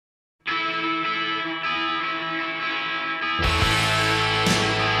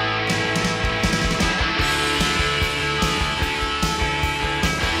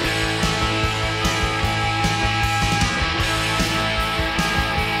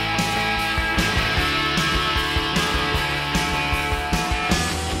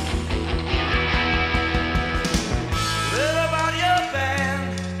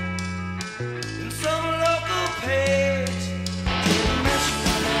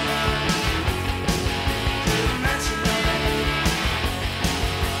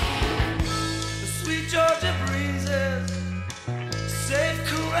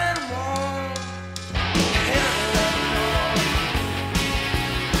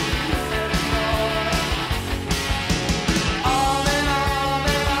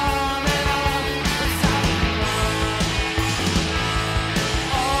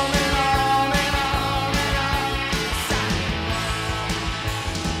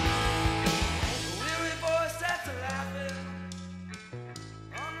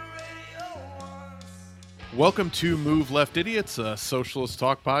Welcome to Move Left Idiots, a socialist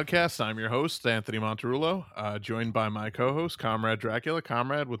talk podcast. I'm your host, Anthony Monterullo, joined by my co-host, Comrade Dracula.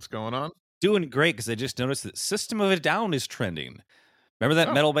 Comrade, what's going on? Doing great, because I just noticed that System of a Down is trending. Remember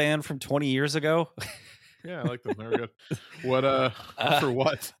that metal band from 20 years ago? Yeah, I like them. They're good. What, for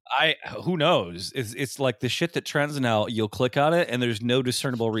what? Who knows? It's like the shit that trends now. You'll click on it, and there's no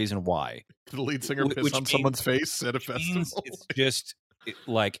discernible reason why. The lead singer piss on someone's face at a festival? It's just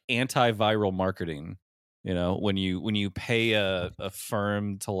like antiviral marketing. You know, when you pay a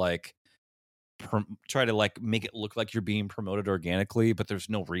firm to like try to like make it look like you're being promoted organically, but there's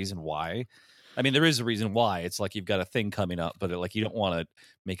no reason why. I mean, there is a reason why. It's like you've got a thing coming up, but like you don't want to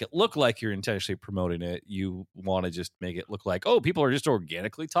make it look like you're intentionally promoting it. You want to just make it look like, oh, people are just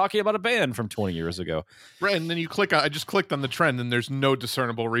organically talking about a band from 20 years ago. Right, and then you click on. I just clicked on the trend, and there's no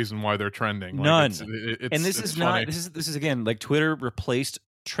discernible reason why they're trending. None. And this is not. This is again like Twitter replaced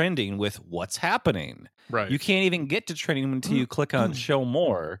trending with what's happening. Right. You can't even get to trending until you click on show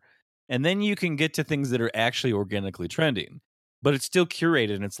more, and then you can get to things that are actually organically trending. But it's still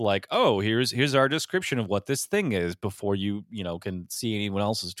curated, and it's like, oh, here's our description of what this thing is before you can see anyone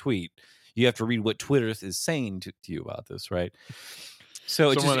else's tweet. You have to read what Twitter is saying to you about this, right?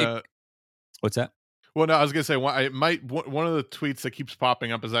 So what's that? Well, no, I was gonna say one of the tweets that keeps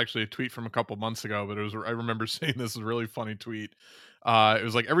popping up is actually a tweet from a couple months ago, but I remember seeing this really funny tweet. It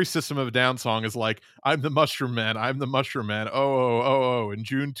was like every System of a Down song is like, I'm the Mushroom Man, I'm the Mushroom Man. Oh. In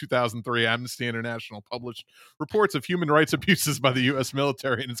June 2003, Amnesty International published reports of human rights abuses by the U.S.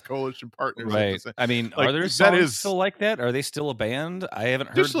 military and its coalition partners. Right. I mean, like, are there songs still like that? Are they still a band? I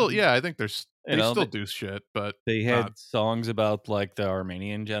haven't heard. Still, yeah, I think they still do shit, but they had songs about like the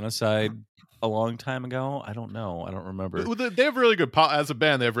Armenian genocide a long time ago. I don't know. I don't remember. They have really good as a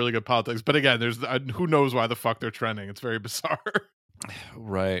band. They have really good politics, but again, there's who knows why the fuck they're trending. It's very bizarre.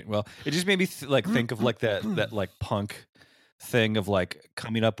 Right. Well, it just made me think of like that like punk thing of like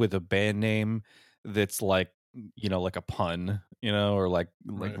coming up with a band name that's like like a pun, or like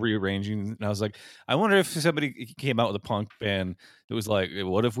rearranging. And I was like, I wonder if somebody came out with a punk band that was like,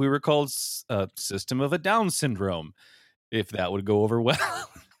 what if we were called System of a Down Syndrome? If that would go over well.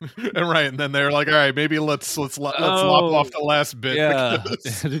 And then they're like, all right, maybe let's lop off the last bit. Yeah,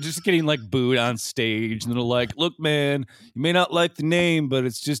 they're just getting like booed on stage, and they're like, look, man, you may not like the name, but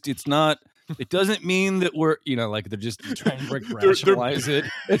it's not. It doesn't mean that we're, like they're just trying to like rationalize it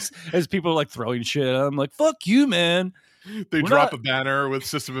as people are like throwing shit. I'm like, fuck you, man. They drop a banner with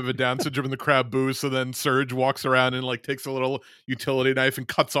System of a Down Syndrome and the crowd boos. So then Serge walks around and like takes a little utility knife and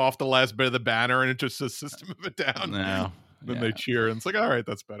cuts off the last bit of the banner, and it just says System of a Down. No. Then they cheer, and it's like, all right,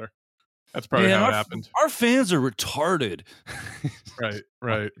 that's better. That's probably how it happened. Our fans are retarded.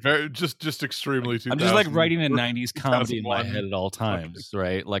 Right. Very just extremely. I'm just like writing a '90s comedy in my head at all times,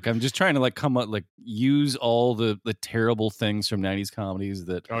 right? Like I'm just trying to like come up, like use all the terrible things from '90s comedies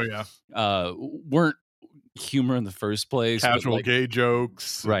that weren't humor in the first place. Casual gay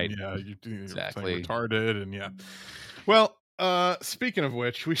jokes, right? Yeah, you're exactly retarded, and yeah. Well, speaking of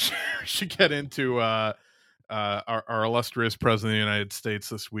which, we should get into our illustrious president of the United States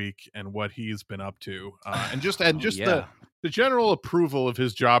this week and what he's been up to, and just the general approval of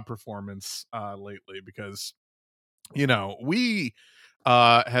his job performance lately, because we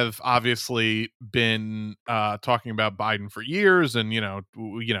have obviously been talking about Biden for years, and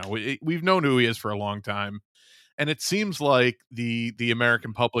we've known who he is for a long time, and it seems like the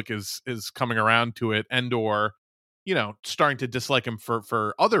American public is coming around to it, and or starting to dislike him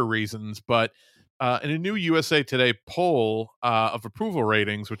for other reasons, but. In a new USA Today poll of approval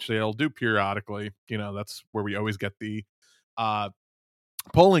ratings, which they'll do periodically, that's where we always get the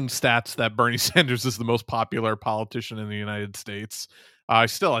polling stats that Bernie Sanders is the most popular politician in the United States. I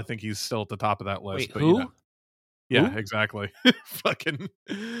think he's still at the top of that list. Wait, but, who? Yeah, who? Exactly. Fucking.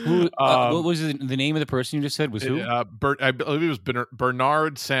 What was the name of the person you just said? Was who? I believe it was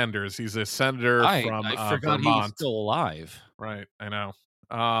Bernard Sanders. He's a senator from I forgot Vermont. He was still alive. Right, I know.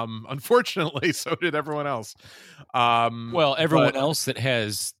 Unfortunately, so did everyone else. Well, everyone else that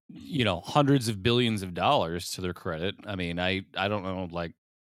has hundreds of billions of dollars to their credit. I mean, I don't know like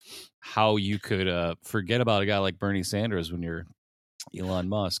how you could forget about a guy like Bernie Sanders when you're Elon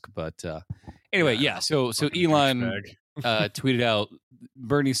Musk. But anyway, yeah. So Elon tweeted out.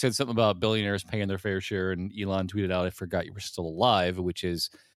 Bernie said something about billionaires paying their fair share, and Elon tweeted out, "I forgot you were still alive," which is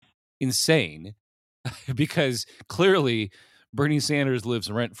insane because clearly. Bernie Sanders lives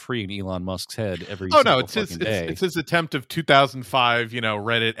rent-free in Elon Musk's head every day. It's his attempt of 2005,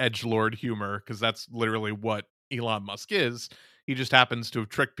 Reddit edgelord humor, because that's literally what Elon Musk is. He just happens to have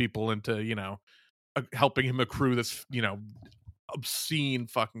tricked people into, helping him accrue this, obscene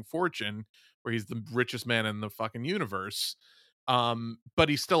fucking fortune where he's the richest man in the fucking universe. But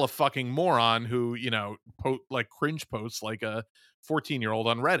he's still a fucking moron who, you know, like cringe posts like a 14-year-old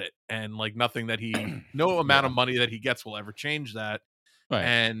on Reddit, and like nothing that no amount of money that he gets will ever change that. Right.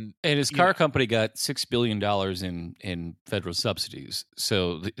 And his car company got $6 billion in federal subsidies.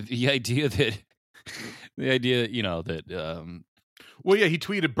 So the idea that you know, that well, yeah, he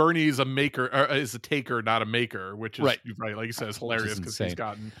tweeted Bernie's a maker, or is a taker, not a maker, which is right, like you said, is hilarious because he's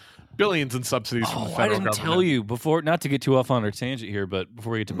gotten billions in subsidies from the federal government. I didn't tell you before, not to get too off on our tangent here, but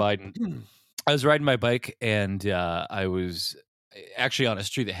before we get to Biden, I was riding my bike and I was actually on a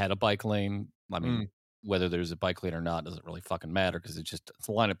street that had a bike lane. I mean, whether there's a bike lane or not doesn't really fucking matter because it's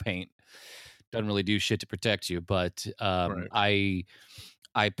a line of paint. Doesn't really do shit to protect you. But I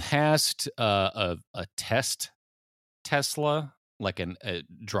passed a test Tesla, like a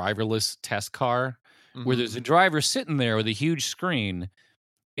driverless test car, where there's a driver sitting there with a huge screen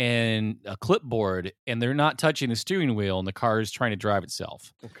and a clipboard, and they're not touching the steering wheel, and the car is trying to drive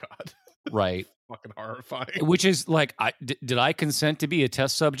itself. Oh God! Right. Fucking horrifying. Which is like, did I consent to be a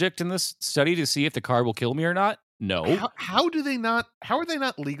test subject in this study to see if the car will kill me or not? No. How are they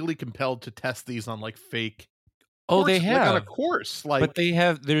not legally compelled to test these on like fake? Oh, they have, like on a course, like, but they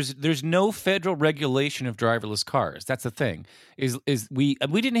have. There's no federal regulation of driverless cars. That's the thing. Is we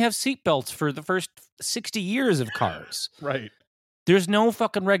didn't have seatbelts for the first 60 years of cars. Right. There's no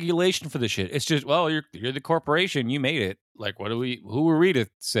fucking regulation for this shit. It's just, well, you're the corporation, you made it. Like, who are we to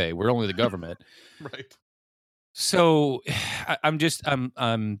say? We're only the government. Right. So I'm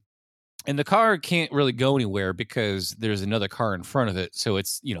and the car can't really go anywhere because there's another car in front of it. So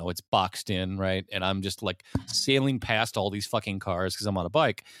it's, you know, it's boxed in, right? And I'm just like sailing past all these fucking cars because I'm on a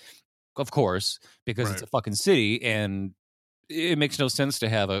bike, of course, because it's a fucking city, and it makes no sense to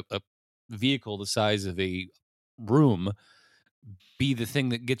have a vehicle the size of a room be the thing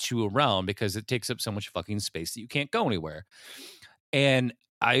that gets you around because it takes up so much fucking space that you can't go anywhere. And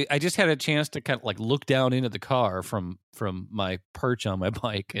I just had a chance to kind of like look down into the car from my perch on my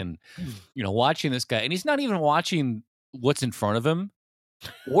bike and, you know, watching this guy. And he's not even watching what's in front of him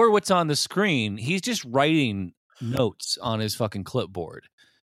or what's on the screen. He's just writing notes on his fucking clipboard.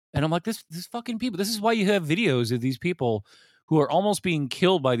 And I'm like, this fucking people, this is why you have videos of these people who are almost being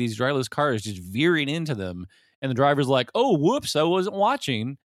killed by these driverless cars just veering into them. And the driver's like, oh, whoops, I wasn't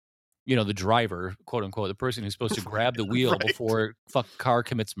watching. You know, the driver, quote unquote, the person who's supposed to grab the wheel before fuck car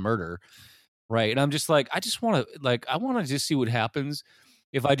commits murder. Right. And I'm just like, I want to just see what happens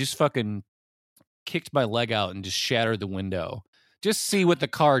if I just fucking kicked my leg out and just shattered the window. Just see what the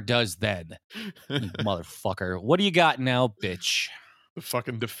car does then. Motherfucker. What do you got now, bitch? The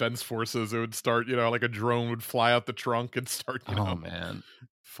fucking defense forces, it would start, you know, like a drone would fly out the trunk and start, you know, man,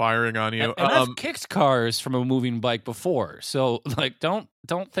 firing on you. And I've kicked cars from a moving bike before, so like, don't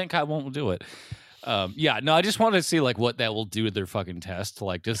think I won't do it. Yeah, no, I just wanted to see like what that will do to their fucking test.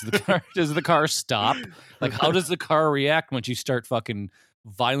 Like, does the car stop? Like, how does the car react once you start fucking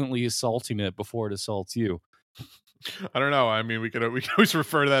violently assaulting it before it assaults you? I don't know. I mean, we could always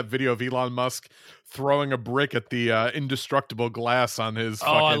refer to that video of Elon Musk throwing a brick at the indestructible glass on his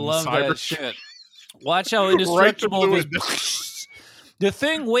fucking I love that shit. Watch how indestructible this. The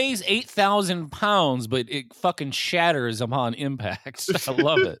thing weighs 8,000 pounds, but it fucking shatters upon impact. I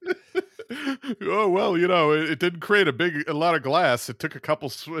love it. Oh well, you know, it didn't create a lot of glass. It took a couple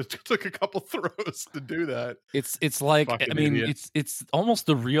throws to do that. It's like, fucking idiot. It's almost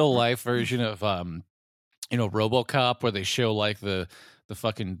the real life version of you know, RoboCop, where they show like the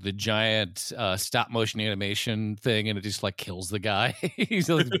giant stop motion animation thing, and it just like kills the guy. He's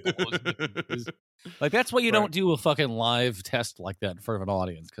like, that's why you don't do a fucking live test like that in front of an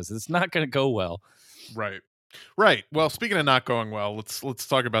audience, because it's not going to go well. Right. Well, speaking of not going well, let's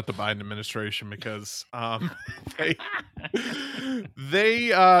talk about the Biden administration, because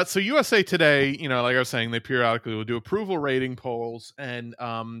they so USA Today, you know, like I was saying, they periodically will do approval rating polls, and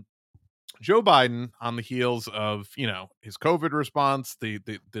Joe Biden, on the heels of, you know, his COVID response, the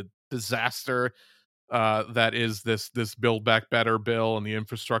disaster that is this Build Back Better bill and the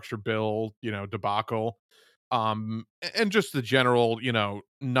infrastructure bill, you know, debacle, and just the general, you know,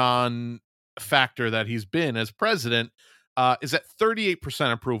 non-factor that he's been as president, is at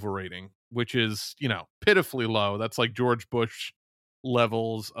 38% approval rating, which is, you know, pitifully low. That's like George Bush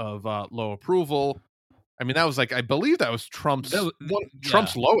levels of low approval. I mean, that was like, I believe that was Trump's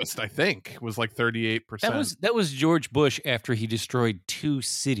lowest, I think, was like 38%. That was George Bush after he destroyed 2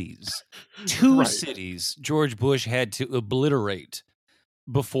 cities. 2 cities George Bush had to obliterate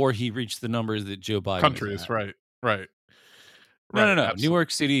before he reached the numbers that Joe Biden countries, right. No. Absolutely. New York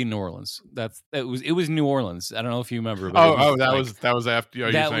City and New Orleans. It was New Orleans. I don't know if you remember. But that was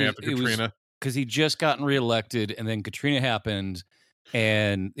after Katrina. because he just gotten reelected, and then Katrina happened,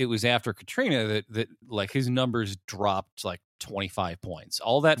 and it was after Katrina that like his numbers dropped like 25 points.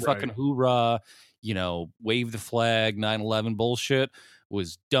 All that fucking hoorah, wave the flag, 9/11 bullshit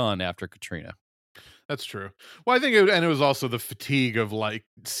was done after Katrina. That's true. Well, I think it was also the fatigue of like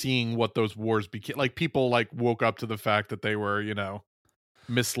seeing what those wars became. Like people like woke up to the fact that they were,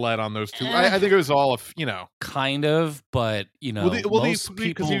 misled on those two. I think it was all of, kind of, but most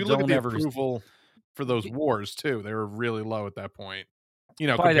people you look don't at the ever approval for those wars too. They were really low at that point,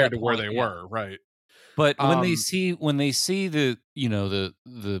 compared to where they were, right? But when they see the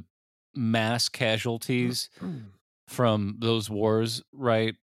the mass casualties from those wars,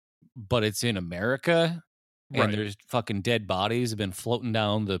 right? But it's in America, and there's fucking dead bodies have been floating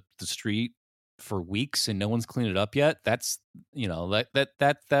down the street for weeks, and no one's cleaned it up yet. That's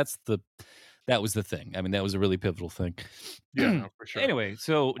that was the thing. I mean, that was a really pivotal thing. Yeah, no, for sure. Anyway,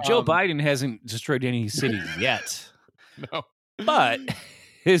 so Joe Biden hasn't destroyed any cities yet. No, but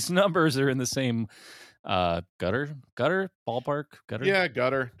his numbers are in the same gutter ballpark. Yeah,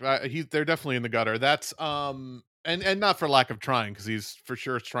 gutter. They're definitely in the gutter. That's and not for lack of trying, because he's for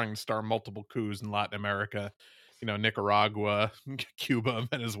sure trying to start multiple coups in Latin America, Nicaragua, Cuba,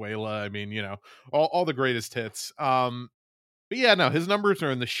 Venezuela. I mean, all the greatest hits. But yeah, no, his numbers are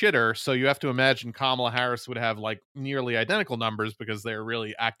in the shitter. So you have to imagine Kamala Harris would have like nearly identical numbers, because they're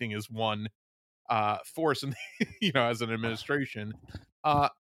really acting as one force, and as an administration.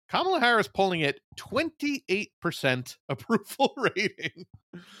 Kamala Harris polling at 28% approval rating.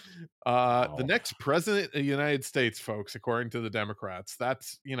 Wow. The next president of the United States, folks, according to the Democrats.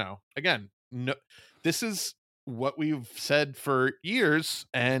 That's, again, no, this is what we've said for years,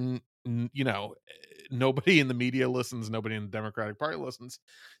 and nobody in the media listens, nobody in the Democratic Party listens.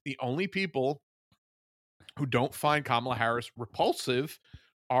 The only people who don't find Kamala Harris repulsive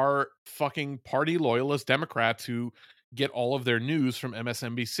are fucking party loyalist Democrats who get all of their news from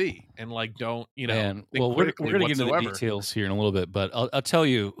MSNBC and like don't, Man, well, we're going to get into the details here in a little bit, but I'll tell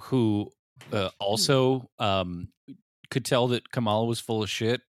you who also could tell that Kamala was full of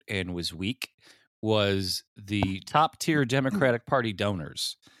shit and was weak was the top tier Democratic Party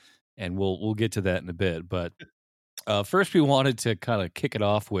donors, and we'll get to that in a bit. But first, we wanted to kind of kick it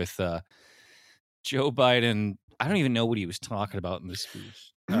off with Joe Biden. I don't even know what he was talking about in this speech.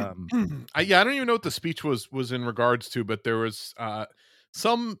 I don't even know what the speech was in regards to, but there was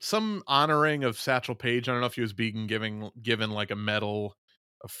some honoring of Satchel Paige. I don't know if he was being given like a medal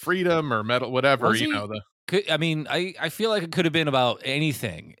of freedom or medal whatever. I feel like it could have been about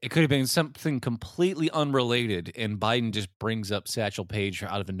anything. It could have been something completely unrelated, and Biden just brings up Satchel Paige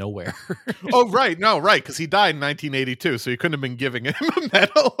out of nowhere. Oh, right. No, right. Because he died in 1982, so he couldn't have been giving him a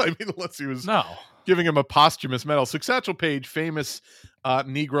medal. I mean, unless he was giving him a posthumous medal. So Satchel Paige, famous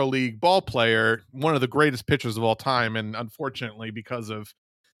Negro League ball player, one of the greatest pitchers of all time. And unfortunately, because of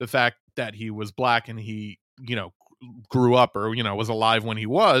the fact that he was black and he, grew up or, was alive when he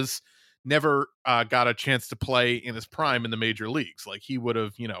was, never got a chance to play in his prime in the major leagues. Like he would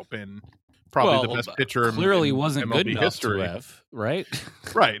have, been probably the best pitcher. Clearly in wasn't MLB good enough history. To have, right?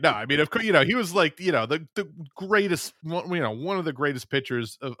 Right. No, I mean, of course, he was like, the greatest, one of the greatest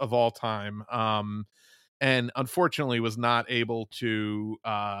pitchers of all time. And unfortunately was not able to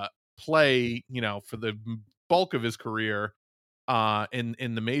play, for the bulk of his career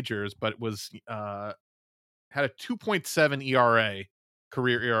in the majors, but was had a 2.7 ERA,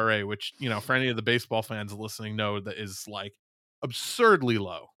 career ERA, which, for any of the baseball fans listening know that is like absurdly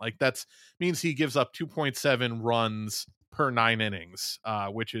low. Like that's means he gives up 2.7 runs per 9 innings,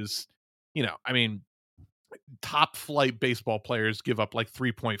 which is, I mean, top flight baseball players give up like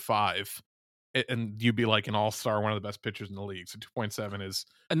 3.5. And you'd be like an all-star, one of the best pitchers in the league. So 2.7 is,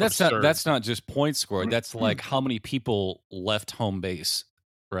 and absurd. That's not just points scored. That's like how many people left home base,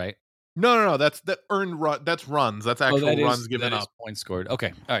 right? No. That's earned run. That's runs. That's actual runs given up. Points scored.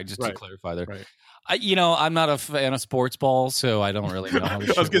 Okay, all right. Just to clarify there. Right. I'm not a fan of sports ball, so I don't really know. How I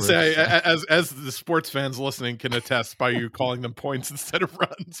was gonna say, as the sports fans listening can attest by you calling them points instead of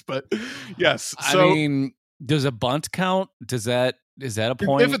runs. But yes, so I mean, does a bunt count? Is that a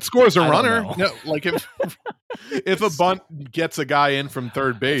point? If it scores a runner, no. Like if a bunt gets a guy in from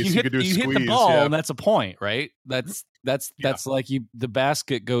third base, you could do a squeeze. Hit the ball, and that's a point, right? That's like the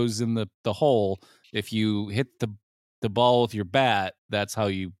basket goes in the hole. If you hit the ball with your bat, that's how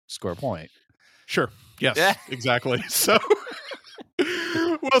you score a point. Sure. Yes. Exactly. So,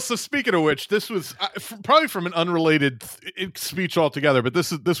 so speaking of which, this was probably from an unrelated speech altogether, but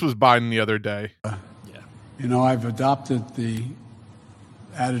this was Biden the other day. I've adopted the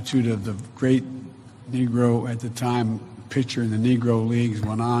attitude of the great Negro at the time, pitcher in the Negro Leagues,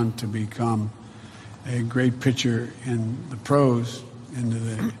 went on to become a great pitcher in the pros, into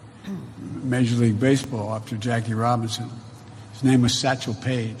the Major League Baseball after Jackie Robinson. His name was Satchel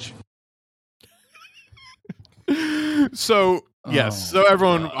Paige. So yes, so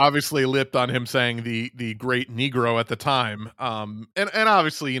everyone obviously lipped on him saying the great Negro at the time, and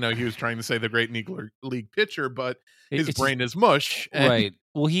obviously he was trying to say the great Negro League pitcher, but his brain is mush, right?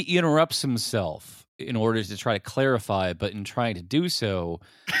 Well, he interrupts himself in order to try to clarify, but in trying to do so,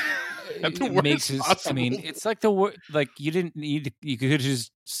 it makes his. I mean, it's like the word. Like you didn't need. You could have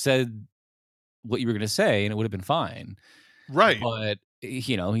just said what you were going to say, and it would have been fine, right? But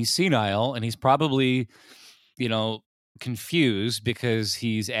he's senile, and he's probably confused because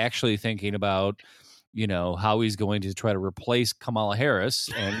he's actually thinking about how he's going to try to replace Kamala Harris,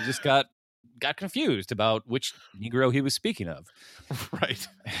 and he just got confused about which Negro he was speaking of. Right.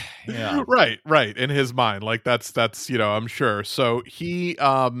 Yeah. Right. In his mind, like that's I'm sure. So he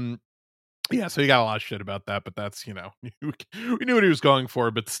so he got a lot of shit about that, but that's we knew what he was going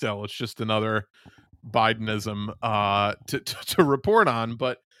for, but still, it's just another Bidenism to report on.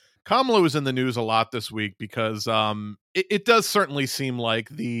 But Kamala was in the news a lot this week because it does certainly seem like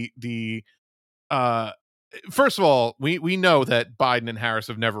the first of all, we know that Biden and Harris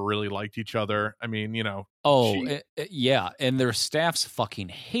have never really liked each other. I mean, yeah, and their staffs fucking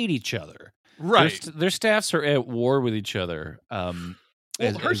hate each other. Right, their staffs are at war with each other.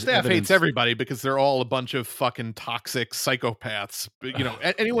 Well, her staff hates everybody because they're all a bunch of fucking toxic psychopaths. But,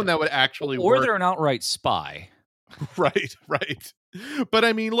 anyone that would actually work, they're an outright spy. Right. But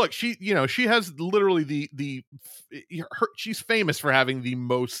I mean, look, she has literally she's famous for having the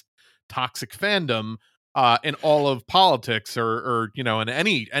most toxic fandom in all of politics or in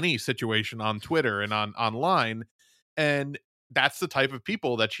any situation on Twitter and online. And that's the type of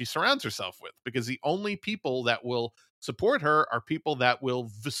people that she surrounds herself with, because the only people that will support her are people that will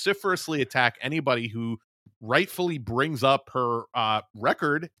vociferously attack anybody who rightfully brings up her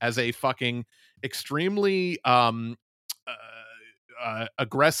record as a fucking extremely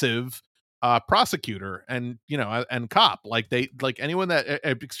aggressive prosecutor and and cop. Like anyone that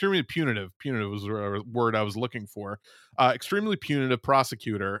extremely punitive was a word I was looking for. Extremely punitive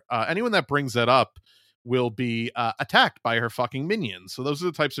prosecutor. Anyone that brings that up will be attacked by her fucking minions. So those are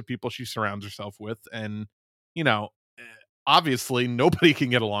the types of people she surrounds herself with, and obviously nobody can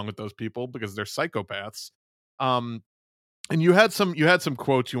get along with those people because they're psychopaths. And you had some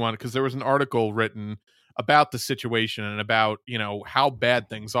quotes you wanted, because there was an article written about the situation and about how bad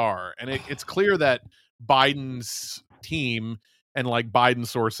things are, and it's clear that Biden's team and like Biden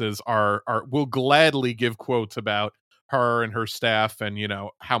sources are will gladly give quotes about her and her staff and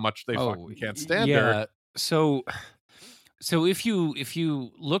how much they fucking can't stand her. So if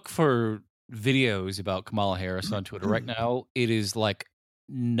you look for videos about Kamala Harris on Twitter right now, it is like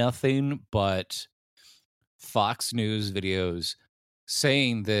nothing but Fox News videos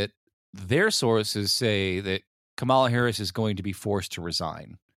saying that their sources say that Kamala Harris is going to be forced to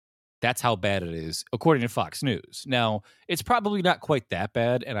resign. That's how bad it is, according to Fox News. Now, it's probably not quite that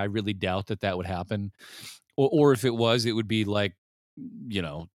bad, and I really doubt that would happen. Or if it was, it would be like,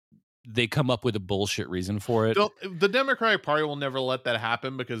 they come up with a bullshit reason for it. The Democratic Party will never let that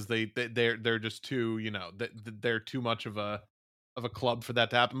happen because they're just too, they're too much of a club for that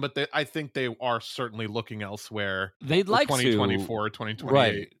to happen. But I think they are certainly looking elsewhere. They'd like 2024, 2028.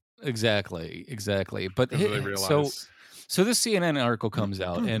 Right. Exactly. But so this CNN article comes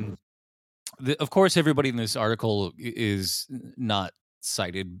out, and of course everybody in this article is not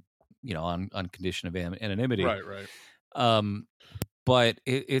cited, on condition of anonymity. Right. But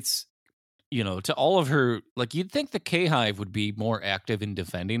it's to all of her, like, you'd think the K-Hive would be more active in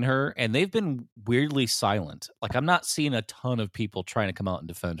defending her, and they've been weirdly silent. Like, I'm not seeing a ton of people trying to come out and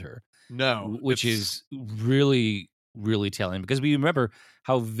defend her. No, which is really, really telling, because we remember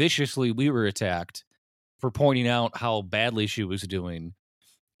how viciously we were attacked for pointing out how badly she was doing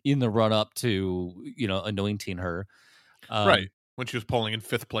in the run up to, anointing her. Right. When she was polling in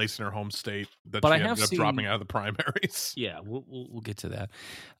 5th place in her home state, but she ended up dropping out of the primaries. Yeah, we'll get to that.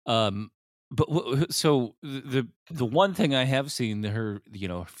 But so the one thing I have seen, her,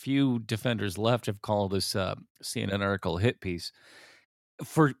 few defenders left have called this CNN article a hit piece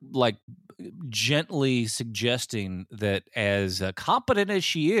for like gently suggesting that as competent as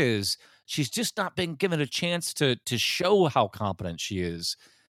she is, she's just not been given a chance to show how competent she is,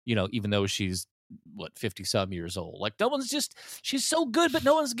 even though she's 50-some years old. Like, no one's she's so good, but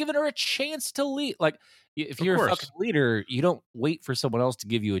no one's given her a chance to lead. Like, if you're a fucking leader, you don't wait for someone else to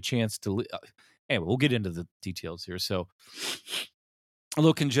give you a chance to lead. Anyway, we'll get into the details here. So a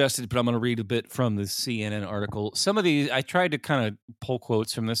little congested, but I'm going to read a bit from the CNN article. Some of these, I tried to kind of pull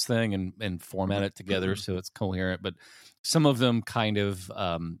quotes from this thing and format it together so it's coherent, but some of them kind of,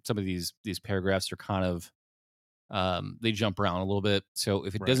 some of these paragraphs are kind of, they jump around a little bit. So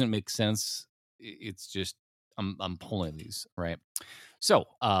if it doesn't make sense, it's just, I'm pulling these, right? So,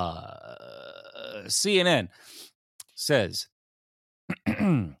 CNN says,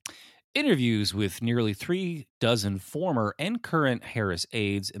 interviews with nearly 36 former and current Harris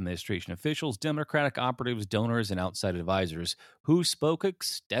aides, administration officials, Democratic operatives, donors, and outside advisors who spoke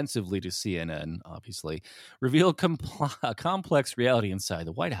extensively to CNN, obviously, revealed a complex reality inside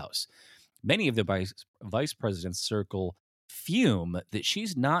the White House. Many of the vice president's circle fume that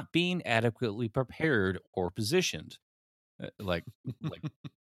she's not being adequately prepared or positioned. Like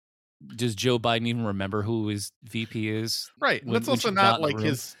does Joe Biden even remember who his VP is? Right. That's also not like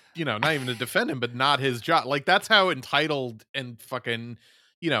his, not even to defend him, but not his job. Like, that's how entitled and fucking,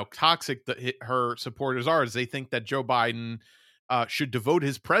 toxic that her supporters are, is they think that Joe Biden should devote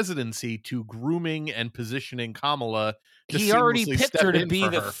his presidency to grooming and positioning Kamala. He already picked her to be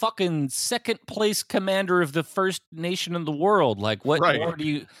the fucking second place commander of the first nation in the world. Like, what more do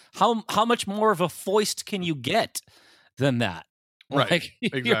you, how much more of a foist can you get than that? Right, like,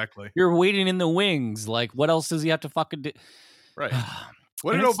 exactly. You're waiting in the wings. Like, what else does he have to fucking do? Right.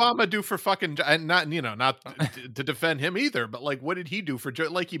 What did Obama do for fucking, and not to defend him either, but like, what did he do for Joe?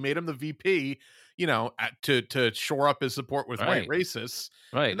 Like, he made him the VP, to shore up his support with white racists.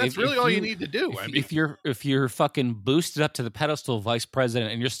 Right. And that's really all you need to do. If you're fucking boosted up to the pedestal of vice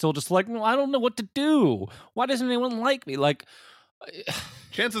president and you're still just like, well, I don't know what to do. Why doesn't anyone like me? Like,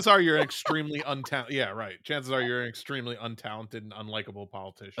 chances are you're extremely untalented. Yeah, right. Chances are you're an extremely untalented and unlikable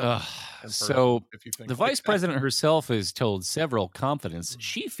politician. So if you think the vice president herself has told several confidants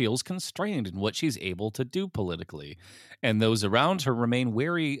she feels constrained in what she's able to do politically, and those around her remain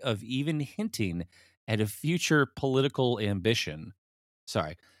wary of even hinting at a future political ambition.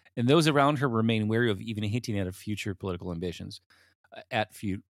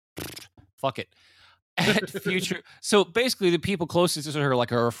 Fuck it. At future, so basically, the people closest to her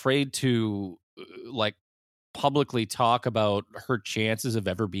are afraid to publicly talk about her chances of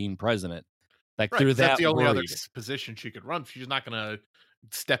ever being president. Like, they're that's the only worried. other position she could run. She's not going to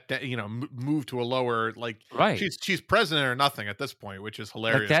step down, move to a lower She's president or nothing at this point, which is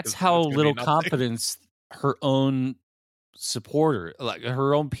hilarious. That's how little confidence her own supporter,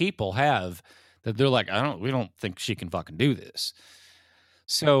 her own people, have, that they're like, we don't think she can fucking do this.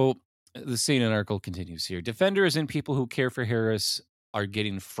 So the CNN article continues here. Defenders and people who care for Harris are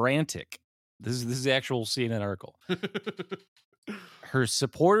getting frantic. This is the actual CNN article. Her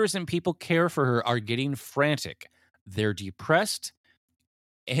supporters and people care for her are getting frantic. They're depressed,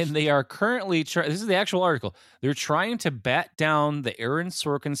 and they are currently this is the actual article. They're trying to bat down the Aaron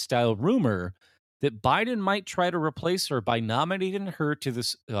Sorkin style rumor that Biden might try to replace her by nominating her to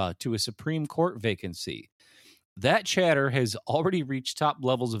a Supreme Court vacancy. That chatter has already reached top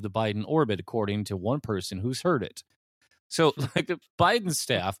levels of the Biden orbit, according to one person who's heard it. So, the Biden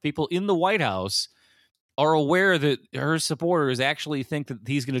staff, people in the White House, are aware that her supporters actually think that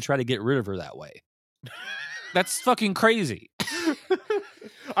he's going to try to get rid of her that way. That's fucking crazy.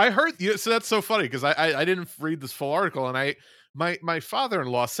 I heard, so that's so funny, because I didn't read this full article, and my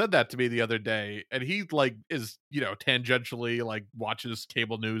father-in-law said that to me the other day, and he is tangentially watches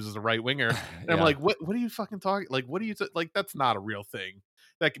cable news as a right winger, and I'm like, what are you fucking talking? What do you that's not a real thing.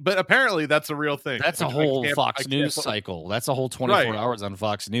 But apparently that's a real thing. That's a whole Fox News cycle. That's a whole 24 hours on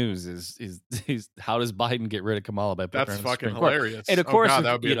Fox News. Is how does Biden get rid of Kamala by putting her in the Supreme Court? Hilarious. And of course,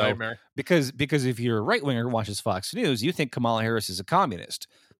 that would be a nightmare. Because if you're a right winger who watches Fox News, you think Kamala Harris is a communist.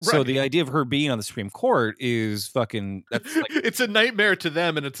 So the idea of her being on the Supreme Court is fucking. That's it's a nightmare to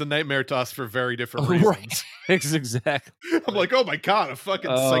them, and it's a nightmare to us for very different reasons. Right. Exactly. I'm like, oh my God, a fucking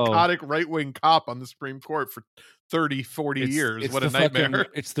psychotic right-wing cop on the Supreme Court for 30, 40 years. What a nightmare.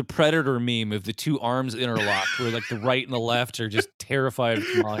 It's the Predator meme of the two arms interlocked, where the right and the left are just terrified of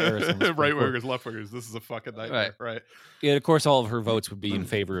Kamala Harris. Right wingers, left wingers. This is a fucking nightmare. Right. Yeah, of course, all of her votes would be in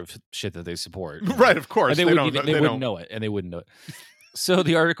favor of shit that they support. Right, of course. And they wouldn't know it, and they wouldn't know it. So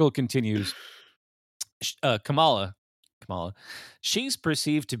the article continues. Kamala, she's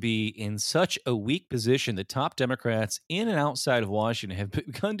perceived to be in such a weak position that top Democrats in and outside of Washington have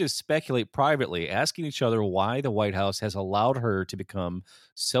begun to speculate privately, asking each other why the White House has allowed her to become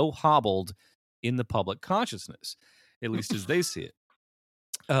so hobbled in the public consciousness, at least as they see it.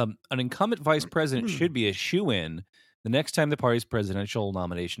 An incumbent vice president should be a shoo-in the next time the party's presidential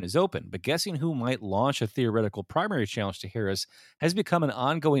nomination is open, but guessing who might launch a theoretical primary challenge to Harris has become an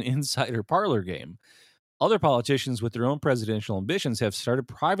ongoing insider parlor game. Other politicians with their own presidential ambitions have started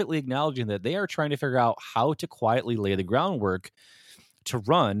privately acknowledging that they are trying to figure out how to quietly lay the groundwork to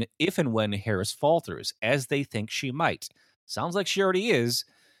run if and when Harris falters, as they think she might. Sounds like she already is,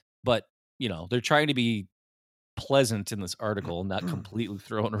 but, they're trying to be pleasant in this article, not completely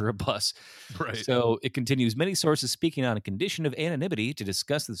throwing her a bus. Right. So it continues, many sources speaking on a condition of anonymity to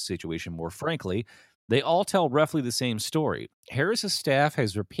discuss the situation more frankly. They all tell roughly the same story. Harris's staff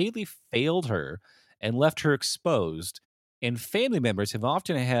has repeatedly failed her and left her exposed, and family members have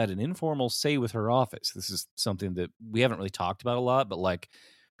often had an informal say with her office. This is something that we haven't really talked about a lot, but like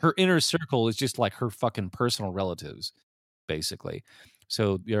her inner circle is just like her fucking personal relatives, basically.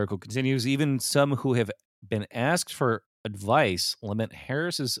 So the article continues, even some who have been asked for advice lament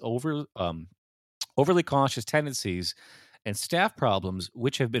Harris's overly cautious tendencies and staff problems,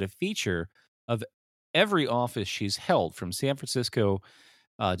 which have been a feature of every office she's held, from San Francisco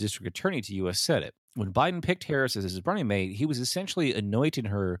district attorney to U.S. Senate. When Biden picked Harris as his running mate, he was essentially anointing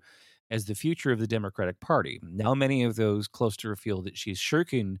her as the future of the Democratic Party. Now many of those close to her feel that she's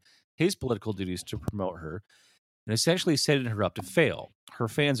shirking his political duties to promote her and essentially setting her up to fail. Her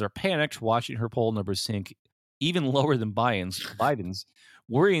fans are panicked, watching her poll numbers sink even lower than Biden's,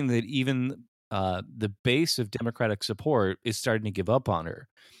 worrying that even the base of Democratic support is starting to give up on her.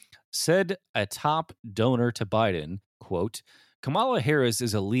 Said a top donor to Biden, quote, Kamala Harris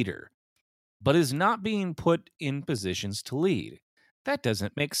is a leader, but is not being put in positions to lead. That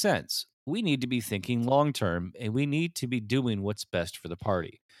doesn't make sense. We need to be thinking long-term, and we need to be doing what's best for the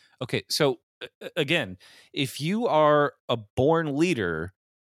party. Okay, so again, if you are a born leader,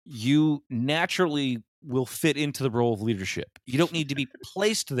 you naturally will fit into the role of leadership. You don't need to be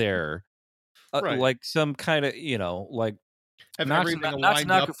placed there Right. like some kind of, like not to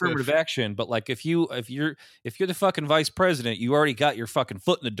knock affirmative action, but like if you're the fucking vice president, you already got your fucking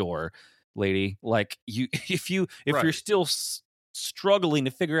foot in the door, lady. Like if you're still struggling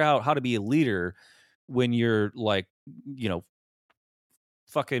to figure out how to be a leader when you're like,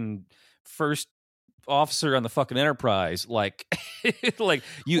 fucking first officer on the fucking Enterprise, like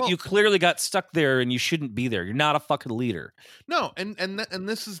you clearly got stuck there and you shouldn't be there. You're not a fucking leader. No, and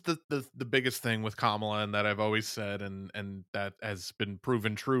this is the biggest thing with Kamala, and that I've always said, and that has been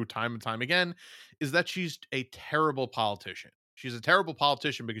proven true time and time again, is that she's a terrible politician. She's a terrible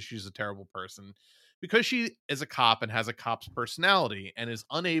politician because she's a terrible person, because she is a cop and has a cop's personality and is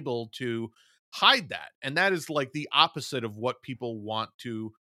unable to hide that. And that is like the opposite of what people want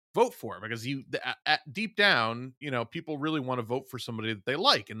to vote for, because deep down, people really want to vote for somebody that they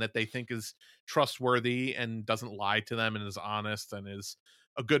like and that they think is trustworthy and doesn't lie to them and is honest and is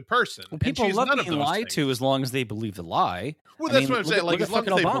a good person. Well, people love being lied to as long as they believe the lie. Well, that's what I'm saying. Like, as long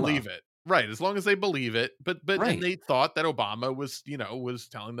as they believe it. Right, as long as they believe it, but right. And they thought that Obama was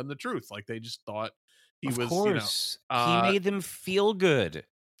telling them the truth. Like, they just thought he was. Of course, he made them feel good.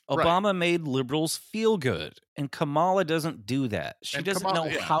 Obama made liberals feel good, and Kamala doesn't do that. She doesn't know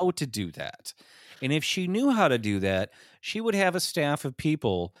how to do that. And if she knew how to do that, she would have a staff of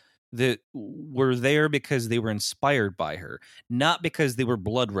people that were there because they were inspired by her, not because they were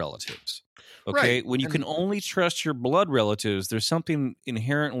blood relatives. Okay, right. When you can only trust your blood relatives, there's something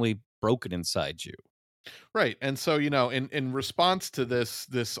inherently broken inside you. Right. And so, in response to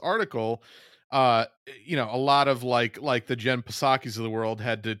this article, a lot of like the Jen Psaki's of the world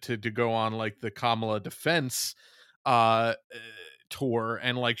had to go on like the Kamala defense tour,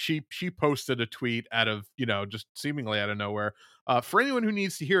 and like she posted a tweet out of just seemingly out of nowhere. For anyone who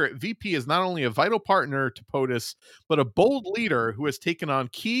needs to hear it, VP is not only a vital partner to POTUS, but a bold leader who has taken on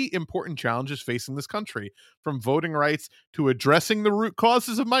key important challenges facing this country, from voting rights to addressing the root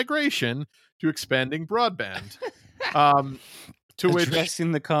causes of migration to expanding broadband. To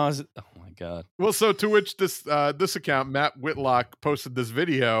addressing the cause. Oh my God. Well, so to which this account, Matt Whitlock, posted this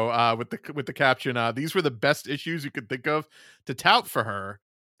video with the caption, "These were the best issues you could think of to tout for her,"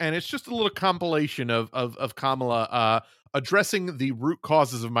 and it's just a little compilation of Kamala addressing the root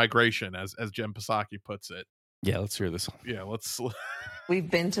causes of migration, as Jen Psaki puts it. Yeah, let's hear this. Yeah, let's.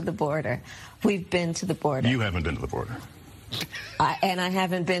 We've been to the border. We've been to the border. You haven't been to the border. And I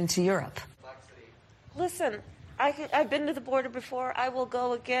haven't been to Europe. Listen, I've been to the border before. I will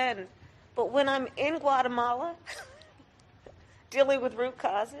go again. But when I'm in Guatemala, dealing with root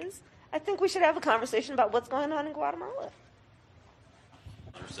causes, I think we should have a conversation about what's going on in Guatemala.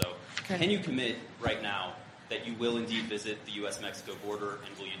 So, can you commit right now that you will indeed visit the U.S.-Mexico border,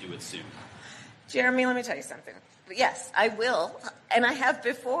 and will you do it soon? Jeremy, let me tell you something. Yes, I will, and I have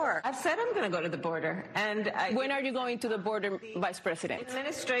before. I've said I'm going to go to the border. And when are you going to the border, Vice President? The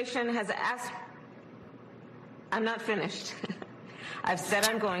administration has asked... I'm not finished. I've said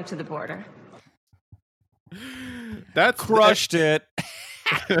I'm going to the border. That's crushed it.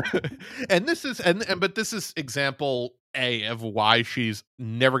 And this is but this is example A of why she's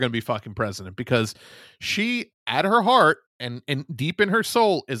never going to be fucking president, because she at her heart and deep in her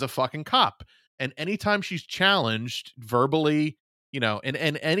soul is a fucking cop. And anytime she's challenged verbally, in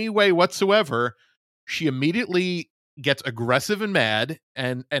any way whatsoever, she immediately gets aggressive and mad,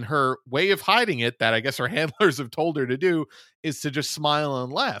 and her way of hiding it, that I guess her handlers have told her to do, is to just smile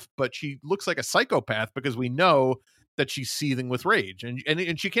and laugh. But she looks like a psychopath because we know that she's seething with rage,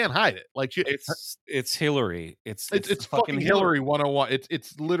 and she can't hide it. Like it's Hillary. It's fucking Hillary 101.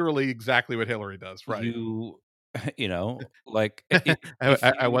 It's literally exactly what Hillary does, right? Like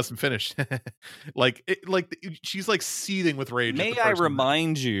I wasn't finished. She's like seething with rage. May I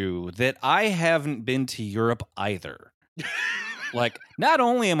remind you that I haven't been to Europe either. Like, not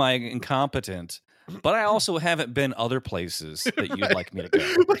only am I incompetent, but I also haven't been other places that you'd like me to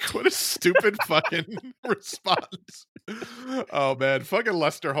go. Like, what a stupid fucking response. Oh man, fucking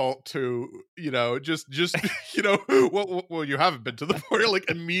Lester Holt too. Just well, you haven't been to the border, like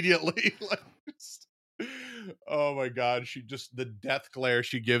immediately. Like, oh my god, the death glare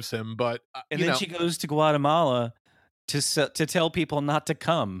she gives him. But and then she goes to Guatemala to tell people not to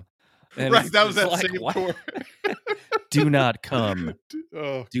come. And right, that was that like, same tour. Do not come.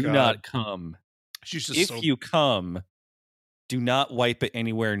 Oh, do God. Not come. She's just if you come, do not wipe it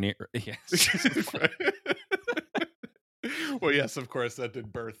anywhere near. Yes. Well, yes, of course, that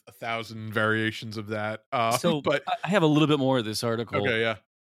did birth 1,000 variations of that. But I have a little bit more of this article. Okay, yeah.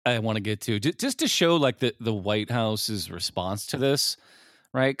 I want to get to just to show like the White House's response to this,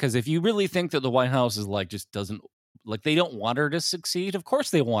 right? Because if you really think that the White House is like just doesn't like they don't want her to succeed, of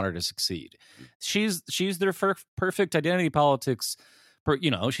course they want her to succeed. She's their perfect identity politics.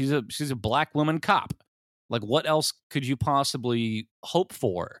 She's a black woman cop. Like, what else could you possibly hope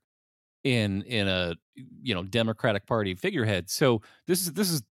for in a Democratic Party figurehead? So this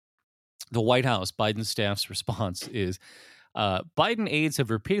is the White House. Biden's staff's response is. Biden aides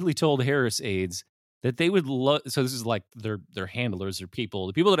have repeatedly told Harris aides that they would love. So this is like their handlers, their people,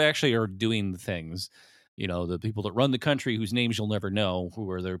 the people that actually are doing the things. The people that run the country, whose names you'll never know,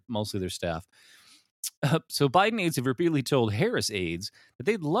 who are mostly their staff. So Biden aides have repeatedly told Harris aides that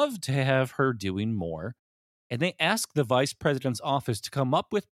they'd love to have her doing more, and they asked the vice president's office to come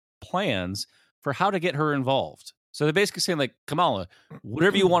up with plans for how to get her involved. So they're basically saying, like, Kamala,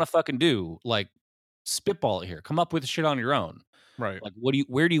 whatever you want to fucking do, like, spitball it here. Come up with shit on your own. Right. Like,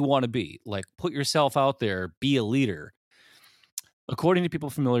 where do you want to be? Like, put yourself out there. Be a leader. According to people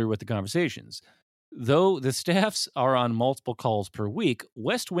familiar with the conversations, though the staffs are on multiple calls per week,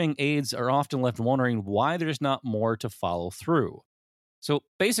 West Wing aides are often left wondering why there's not more to follow through. So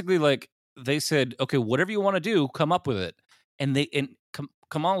basically, like, they said, okay, whatever you want to do, come up with it. And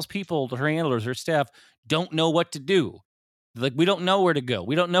Kamala's people, her handlers, her staff, don't know what to do. Like, we don't know where to go.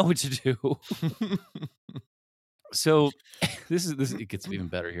 We don't know what to do. So it gets even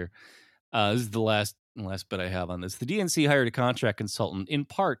better here. This is the last bit I have on this. The DNC hired a contract consultant in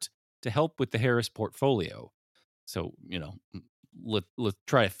part to help with the Harris portfolio. So, let's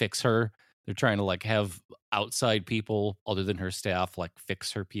try to fix her. They're trying to like have outside people other than her staff like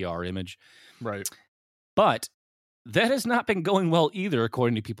fix her PR image. Right. But that has not been going well either,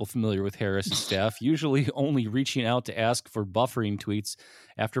 according to people familiar with Harris's staff, usually only reaching out to ask for buffering tweets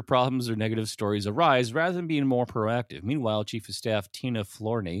after problems or negative stories arise rather than being more proactive. Meanwhile, Chief of Staff Tina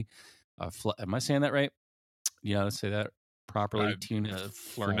Flournoy, am I saying that right? You know how to say that properly? Tina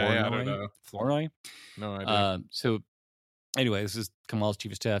Flournoy? I don't know. Flournoy? No idea. So anyway, this is Kamala's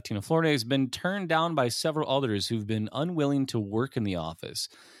Chief of Staff. Tina Flournoy has been turned down by several others who've been unwilling to work in the office.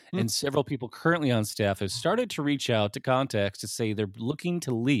 And several people currently on staff have started to reach out to contacts to say they're looking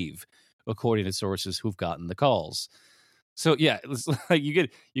to leave, according to sources who've gotten the calls. So yeah, it's like you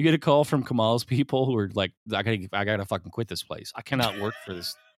get a call from Kamala's people who are like, I gotta fucking quit this place. I cannot work for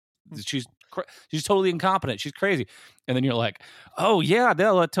this. She's totally incompetent. She's crazy. And then you're like, oh yeah,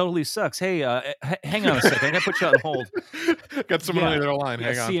 that totally sucks. Hey, hang on a second. I gotta put you on hold. Got someone on the other line.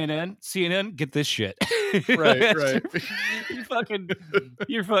 Hang on. CNN, get this shit. Right.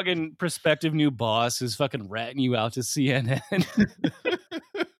 Your fucking prospective new boss is fucking ratting you out to CNN.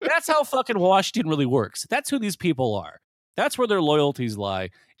 That's how fucking Washington really works. That's who these people are. That's where their loyalties lie,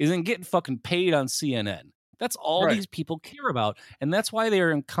 is in getting fucking paid on CNN. That's all these people care about. And that's why they are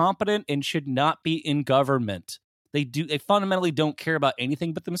incompetent and should not be in government. They fundamentally don't care about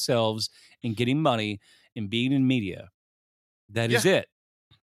anything but themselves and getting money and being in media. That is it.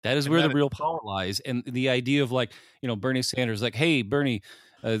 That is where the real power lies. And the idea of like, Bernie Sanders, like, hey, Bernie,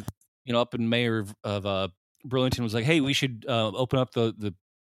 up in mayor of Burlington was like, hey, we should open up the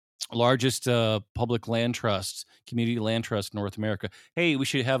largest public land trust, community land trust in North America. Hey, we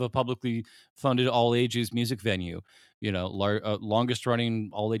should have a publicly funded all ages music venue. You know, longest running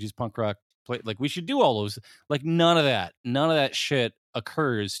all ages punk rock play. Like, we should do all those. Like, none of that shit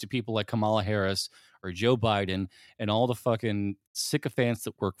occurs to people like Kamala Harris or Joe Biden and all the fucking sycophants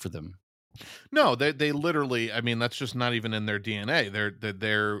that work for them. No, they literally, I mean, that's just not even in their DNA.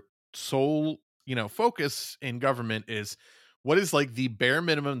 Their sole, focus in government is what is like the bare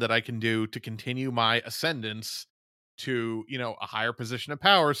minimum that I can do to continue my ascendance to, a higher position of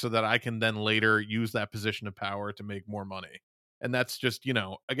power so that I can then later use that position of power to make more money. And that's just,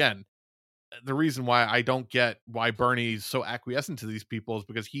 again, the reason why I don't get why Bernie's so acquiescent to these people is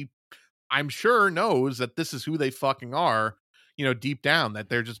because I'm sure knows that this is who they fucking are, deep down, that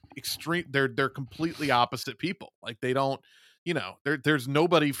they're just extreme. They're completely opposite people. Like, they don't, there's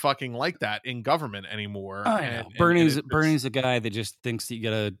nobody fucking like that in government anymore. Bernie's a guy that just thinks that you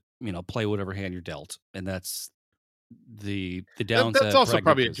gotta, play whatever hand you're dealt. And that's the downside. That's also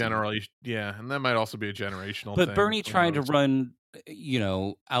probably a and that might also be a generational thing. But Bernie tried to run,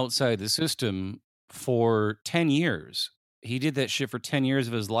 outside the system for 10 years. He did that shit for 10 years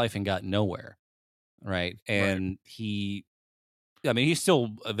of his life and got nowhere. Right. And he still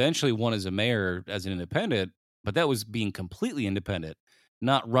eventually won as a mayor as an independent, but that was being completely independent,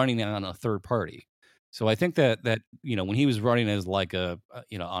 not running on a third party. So I think that when he was running as like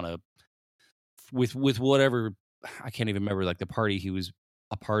with whatever, I can't even remember, like the party he was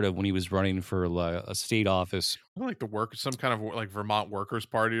a part of when he was running for a state office, like some kind of like Vermont Workers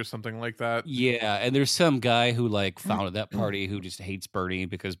Party or something like that. Yeah, and there's some guy who like founded that party who just hates Bernie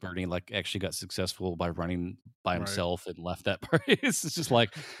because Bernie like actually got successful by running by himself and left that party. It's just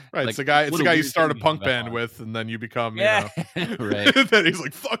like it's the guy you start a punk band with, and then you become right. Then he's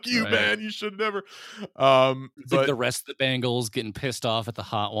like, "Fuck you, man! You should never." It's like the rest of the Bengals getting pissed off at the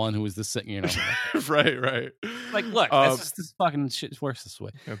hot one who was the right. Like, look, this fucking shit works this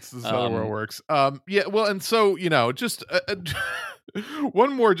way. This is how the world works. Yeah, well, and so just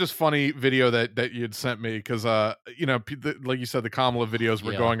one more just funny video that you'd sent me because like you said, the Kamala videos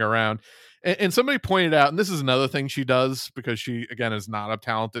were going around, and somebody pointed out, and this is another thing she does because she again is not a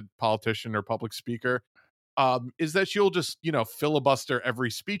talented politician or public speaker, is that she'll just filibuster every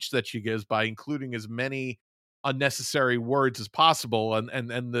speech that she gives by including as many unnecessary words as possible, and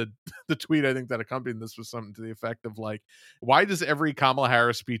the tweet I think that accompanied this was something to the effect of like, why does every Kamala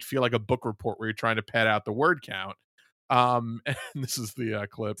Harris speech feel like a book report where you're trying to pad out the word count? And this is the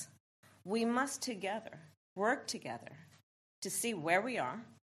clip. We must together work together to see where we are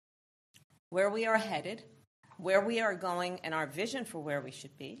headed, where we are going, and our vision for where we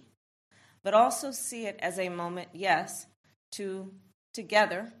should be, but also see it as a moment, yes, to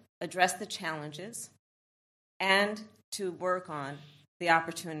together address the challenges and to work on the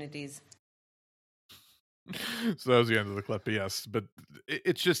opportunities. So that was the end of the clip. Yes, but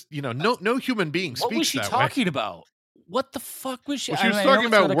it's just no human being speaks that way. What was she talking about? What the fuck was she? Well, she was talking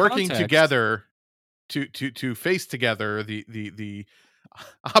about working together to face together the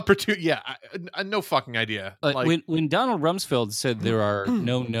opportunity. Yeah, no fucking idea. Like when Donald Rumsfeld said there are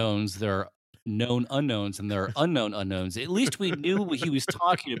known knowns, there are known unknowns, and there are unknown unknowns, at least we knew what he was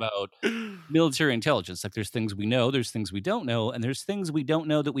talking about. Military intelligence. Like, there's things we know, there's things we don't know, and there's things we don't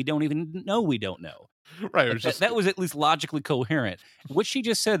know that we don't even know we don't know. Right. Like, that was at least logically coherent. What she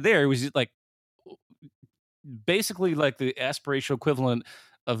just said there was like basically like the aspirational equivalent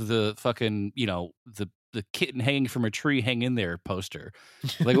of the fucking the kitten hanging from a tree, hang in there poster.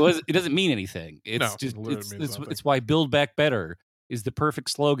 Like, it doesn't mean anything. It's it's why Build Back Better is the perfect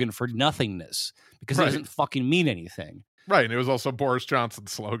slogan for nothingness, because it doesn't fucking mean anything. Right, and it was also Boris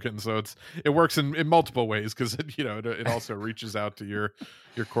Johnson's slogan, so it works in multiple ways because it also reaches out to your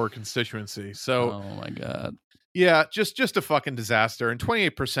core constituency. So, oh my god, yeah, just a fucking disaster. And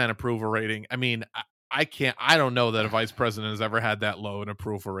 28% approval rating. I mean, I don't know that a vice president has ever had that low an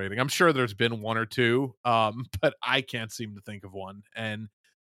approval rating. I'm sure there's been one or two, but I can't seem to think of one. And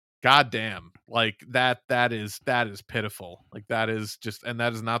goddamn, like that is pitiful. Like, that is just, and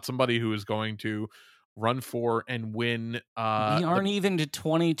that is not somebody who is going to run for and win. We aren't even to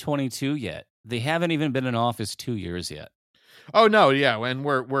 2022 yet. They haven't even been in office 2 years yet. Oh no, yeah, and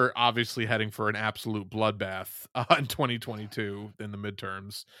we're obviously heading for an absolute bloodbath in 2022 in the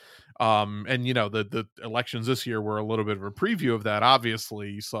midterms. And the elections this year were a little bit of a preview of that.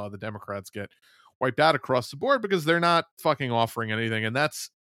 Obviously, you saw the Democrats get wiped out across the board because they're not fucking offering anything, and that's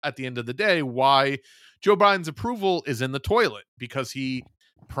at the end of the day why Joe Biden's approval is in the toilet, because he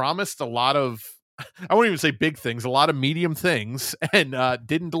promised a lot of, I won't even say big things, a lot of medium things, and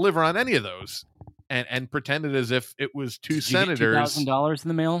didn't deliver on any of those. and pretended as if it was two Did senators. You get $2,000 in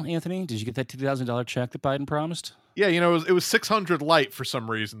the mail, Anthony? Did you get that $2,000 check that Biden promised? Yeah, it was 600 light for some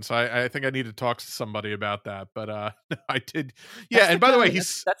reason. So I think I need to talk to somebody about that. But I did. Yeah, That's and by the way,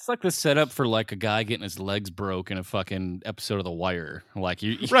 that's like the setup for like a guy getting his legs broke in a fucking episode of The Wire. Like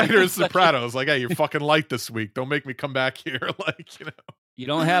you right, or Sopranos. Like, hey, you're fucking light this week. Don't make me come back here. Like, you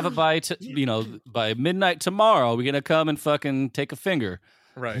don't have it by midnight tomorrow. We're gonna come and fucking take a finger.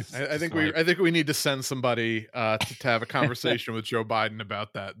 Right. I think we need to send somebody to have a conversation with Joe Biden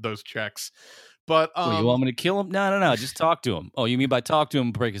about those checks. But you want me to kill him? No. Just talk to him. Oh, you mean by talk to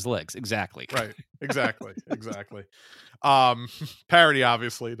him, break his legs? Exactly. Right. Exactly. Parody,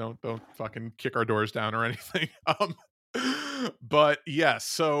 obviously. Don't fucking kick our doors down or anything. But yes. Yeah,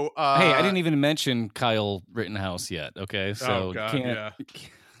 so hey, I didn't even mention Kyle Rittenhouse yet. Okay, so oh God, yeah.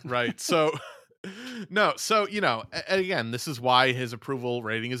 Right. So. No, so again, this is why his approval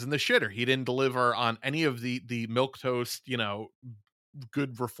rating is in the shitter. He didn't deliver on any of the milquetoast,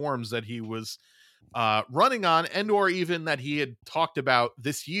 good reforms that he was running on, and or even that he had talked about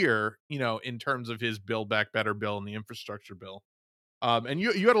this year, in terms of his Build Back Better bill and the infrastructure bill. And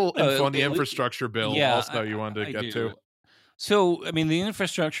you had a little info on the infrastructure bill, also you wanted to get to. So, I mean, the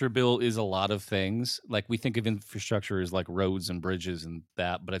infrastructure bill is a lot of things. Like, we think of infrastructure as like roads and bridges and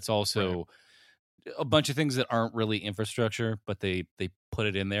that, but it's also a bunch of things that aren't really infrastructure, but they put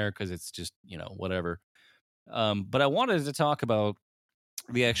it in there because it's just, whatever. But I wanted to talk about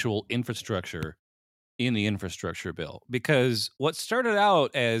the actual infrastructure in the infrastructure bill, because what started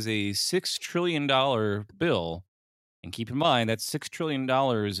out as a $6 trillion bill, and keep in mind that's $6 trillion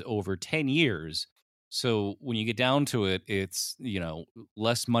over 10 years. So when you get down to it, it's,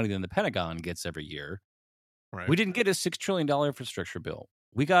 less money than the Pentagon gets every year. Right. We didn't get a $6 trillion infrastructure bill.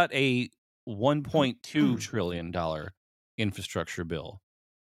 We got a $1.2 trillion infrastructure bill.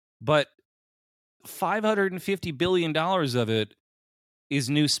 But $550 billion of it is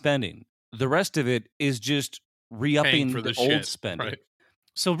new spending. The rest of it is just re-upping the old spending. Right.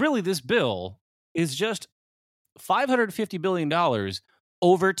 So really, this bill is just $550 billion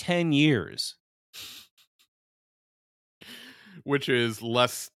over 10 years. Which is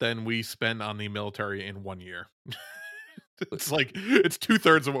less than we spend on the military in 1 year. It's like it's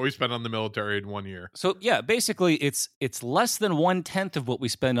 2/3 of what we spend on the military in 1 year. So yeah, basically it's less than 1/10 of what we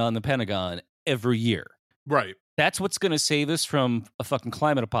spend on the Pentagon every year. Right. That's what's going to save us from a fucking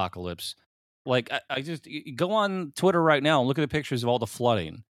climate apocalypse. Like I just go on Twitter right now and look at the pictures of all the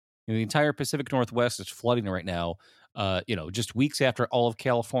flooding. The entire Pacific Northwest is flooding right now. Just weeks after all of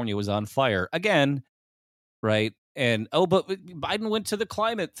California was on fire again, right? And but Biden went to the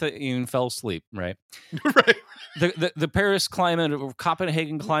climate thing and fell asleep, right? Right. The Paris climate or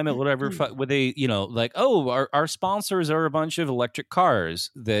Copenhagen climate, whatever, where they, our sponsors are a bunch of electric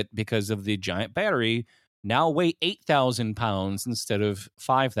cars that, because of the giant battery, now weigh 8,000 pounds instead of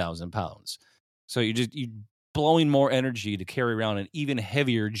 5,000 pounds. So you're blowing more energy to carry around an even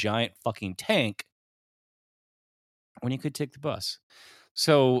heavier giant fucking tank when you could take the bus.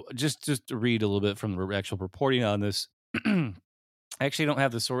 So just to read a little bit from the actual reporting on this. I actually don't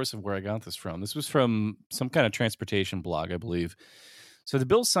have the source of where I got this from. This was from some kind of transportation blog, I believe. So the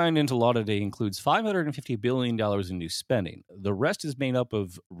bill signed into law today includes $550 billion in new spending. The rest is made up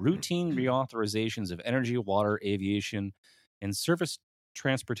of routine reauthorizations of energy, water, aviation, and surface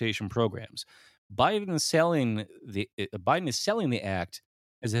transportation programs. Biden is selling the act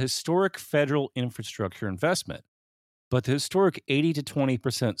as a historic federal infrastructure investment. But the historic 80 to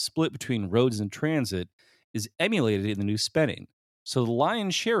 20% split between roads and transit is emulated in the new spending. So the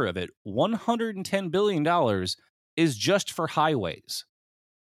lion's share of it, $110 billion, is just for highways.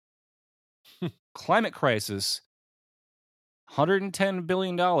 Climate crisis, $110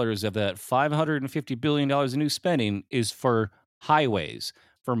 billion of that $550 billion in new spending is for highways,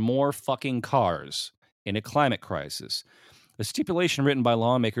 for more fucking cars in a climate crisis. A stipulation written by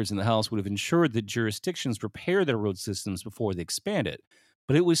lawmakers in the House would have ensured that jurisdictions repair their road systems before they expand it,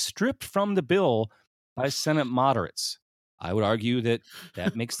 but it was stripped from the bill by Senate moderates. I would argue that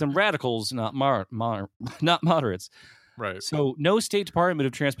makes them radicals, not moderates. Right. So no state department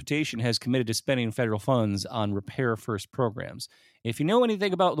of transportation has committed to spending federal funds on repair first programs. If you know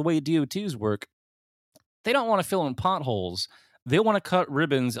anything about the way DOTs work, they don't want to fill in potholes. They want to cut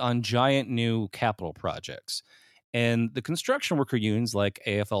ribbons on giant new capital projects. And the construction worker unions like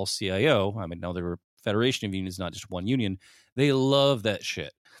AFL-CIO, I mean, now they're a federation of unions, not just one union, they love that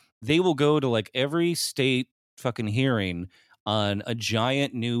shit. They will go to like every state fucking hearing on a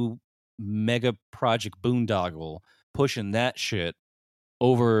giant new mega project boondoggle, pushing that shit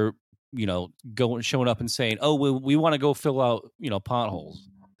over, showing up and saying, oh, we want to go fill out, potholes.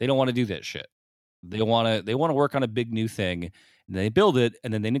 They don't want to do that shit. They want to work on a big new thing, and they build it,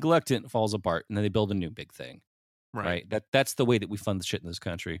 and then they neglect it, and it falls apart, and then they build a new big thing. Right? That's the way that we fund the shit in this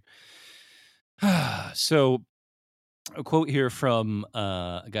country. So, a quote here from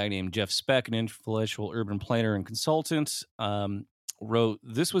a guy named Jeff Speck, an influential urban planner and consultant, wrote,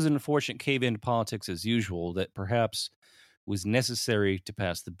 "This was an unfortunate cave-in to politics as usual that perhaps was necessary to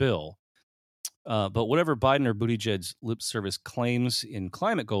pass the bill. But whatever Biden or Buttigieg's lip service claims in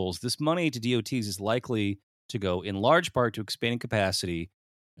climate goals, this money to DOTs is likely to go in large part to expanding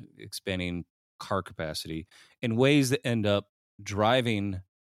car capacity in ways that end up driving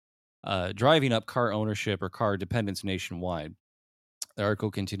up car ownership or car dependence nationwide." The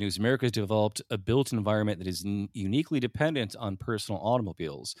article continues, "America has developed a built environment that is uniquely dependent on personal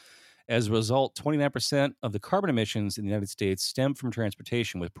automobiles. As a result, 29% of the carbon emissions in the United States stem from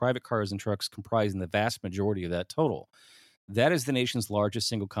transportation, with private cars and trucks comprising the vast majority of that total. That is the nation's largest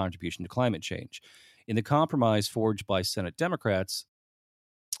single contribution to climate change. In the compromise forged by Senate Democrats,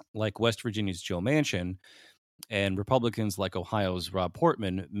 like West Virginia's Joe Manchin, and Republicans like Ohio's Rob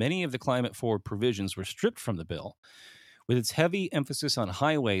Portman, many of the climate-forward provisions were stripped from the bill. With its heavy emphasis on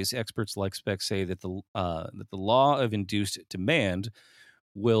highways, experts like Speck say that the law of induced demand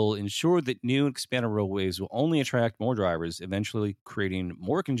will ensure that new and expanded roadways will only attract more drivers, eventually creating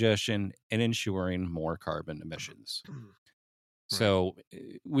more congestion and ensuring more carbon emissions." Right. So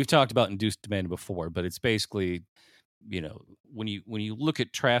we've talked about induced demand before, but it's basically, when you look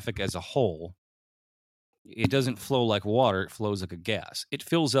at traffic as a whole, it doesn't flow like water, it flows like a gas. It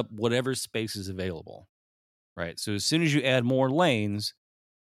fills up whatever space is available, right? So as soon as you add more lanes,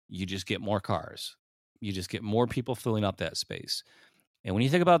 you just get more cars. You just get more people filling up that space. And when you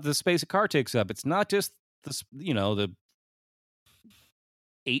think about the space a car takes up, it's not just the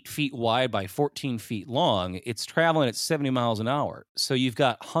 8 feet wide by 14 feet long. It's traveling at 70 miles an hour. So you've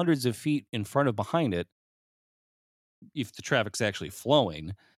got hundreds of feet in front of behind it, if the traffic's actually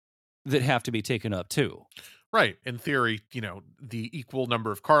flowing, that have to be taken up too. Right. In theory, the equal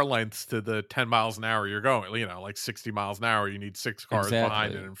number of car lengths to the 10 miles an hour you're going, like 60 miles an hour, you need 6 cars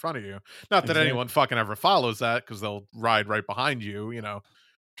behind and in front of you. Not that anyone fucking ever follows that, because they'll ride right behind you,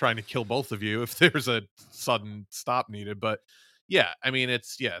 trying to kill both of you if there's a sudden stop needed. But yeah, I mean,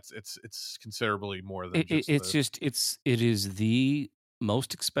 it's considerably more than it is the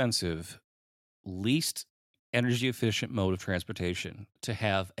most expensive, least energy efficient mode of transportation to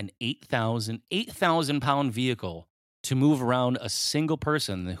have an 8,000 pound vehicle to move around a single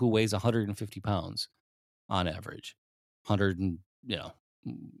person who weighs 150 pounds on average. Averaging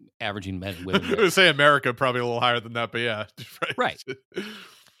men and women. I would say America probably a little higher than that, but yeah. Right.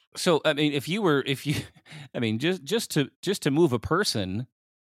 So I mean, just to move a person,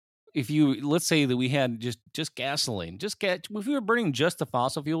 let's say that we had just gasoline, if we were burning just the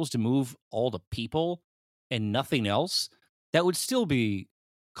fossil fuels to move all the people and nothing else, that would still be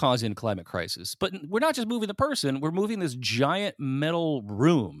causing a climate crisis. But we're not just moving the person, we're moving this giant metal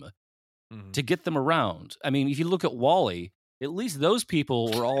room to get them around. I mean, if you look at WALL-E, at least those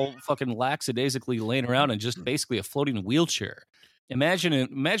people were all fucking lackadaisically laying around in just basically a floating wheelchair. Imagine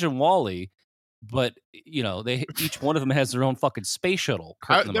WALL-E, but each one of them has their own fucking space shuttle.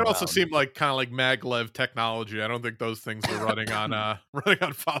 They also seem like kind of like maglev technology. I don't think those things are running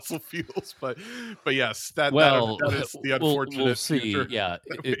on fossil fuels, but yes, that is the unfortunate. We'll see. Future. Yeah,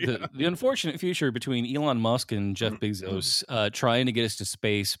 the unfortunate future between Elon Musk and Jeff Bezos trying to get us to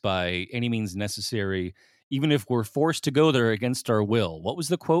space by any means necessary, even if we're forced to go there against our will. What was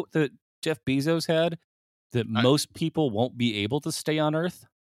the quote that Jeff Bezos had? That most people won't be able to stay on Earth?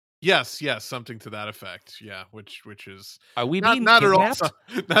 Yes, something to that effect. Yeah, which is are we not being not at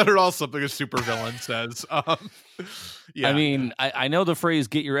all something a supervillain says. Yeah, I mean, I know the phrase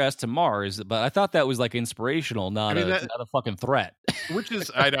 "get your ass to Mars," but I thought that was like inspirational, not a fucking threat. Which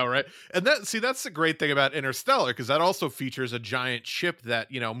is, I know, right? And that's the great thing about Interstellar, because that also features a giant ship that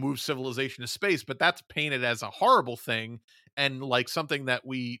moves civilization to space, but that's painted as a horrible thing. And like something that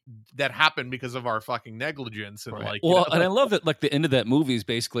happened because of our fucking negligence and right. And I love that like the end of that movie is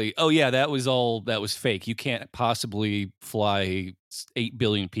basically, oh yeah, that was fake. You can't possibly fly 8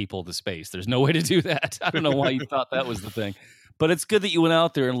 billion people to space. There's no way to do that. I don't know why you thought that was the thing, but it's good that you went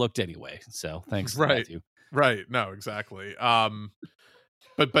out there and looked anyway. So thanks, Matthew. Right. No, exactly.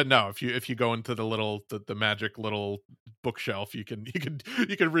 But no, if you go into the magic little bookshelf, you can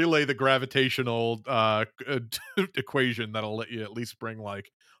relay the gravitational equation that'll let you at least bring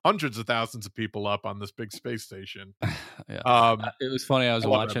like hundreds of thousands of people up on this big space station. Yeah. It was funny. I was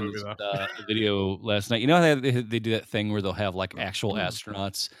watching a video last night. You know how they do that thing where they'll have like actual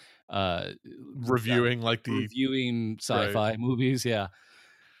astronauts reviewing sci-fi movies. Yeah.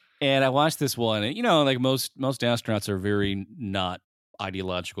 And I watched this one, and like most astronauts are very not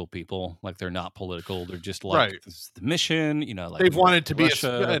ideological people. Like they're not political. They're just like, Right. this is the mission. Like They've wanted to be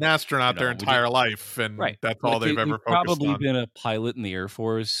Russia, an astronaut their entire life, and right. that's Like all they've ever focused probably on. been a pilot in the Air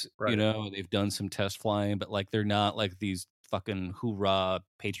Force. Right. They've done some test flying, but like they're not like these fucking hoorah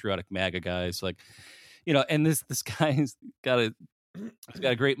patriotic MAGA guys. Like, and this guy's got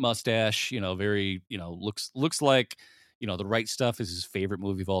a great mustache. Very looks like. The Right Stuff is his favorite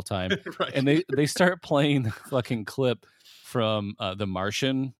movie of all time. Right. And they start playing the fucking clip from The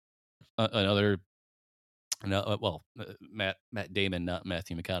Martian, Matt Damon, not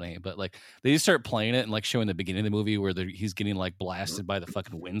Matthew McConaughey, but like they just start playing it and like showing the beginning of the movie where he's getting like blasted by the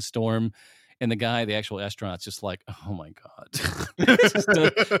fucking windstorm. And the actual astronaut's just like, oh my God.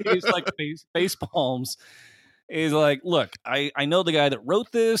 He's like face palms. He's like, look, I know the guy that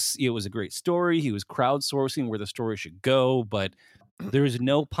wrote this. It was a great story. He was crowdsourcing where the story should go, but there's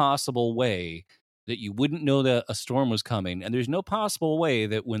no possible way that you wouldn't know that a storm was coming. And there's no possible way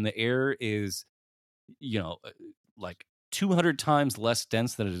that when the air is, like 200 times less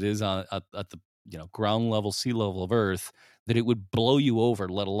dense than it is at the, ground level, sea level of Earth, that it would blow you over,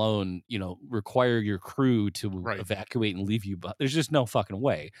 let alone, require your crew to evacuate and leave you. But there's just no fucking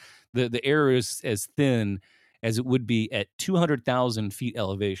way. The air is as thin as it would be at 200,000 feet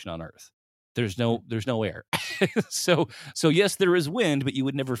elevation on Earth. There's no air. So yes, there is wind, but you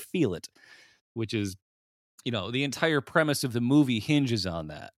would never feel it, which is, the entire premise of the movie hinges on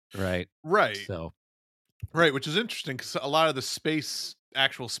that. Right. Right. So, right. Which is interesting because a lot of the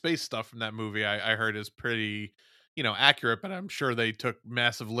actual space stuff from that movie I heard is pretty, accurate, but I'm sure they took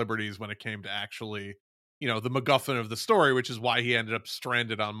massive liberties when it came to actually, the MacGuffin of the story, which is why he ended up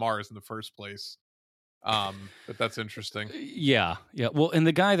stranded on Mars in the first place. But that's interesting. Yeah. Well, and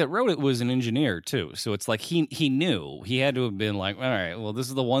the guy that wrote it was an engineer too, so it's like he knew. He had to have been like, all right, well, this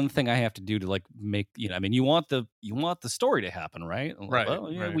is the one thing I have to do to like make. I mean, you want the story to happen, right? Right.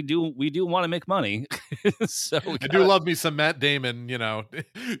 Well, yeah, right. we do want to make money. So I do love me some Matt Damon,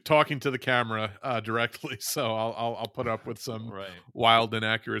 talking to the camera directly. So I'll put up with some wild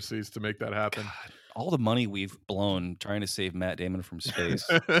inaccuracies to make that happen. God, all the money we've blown trying to save Matt Damon from space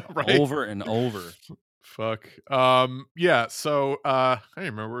right? Over and over. Fuck. Yeah. So I don't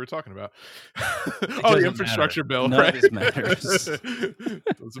remember what we were talking about. The infrastructure bill. None right? of this matters.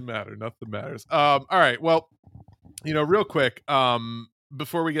 Doesn't matter. Nothing matters. All right. Well, real quick.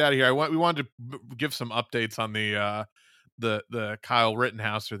 Before we get out of here, we wanted to give some updates on the Kyle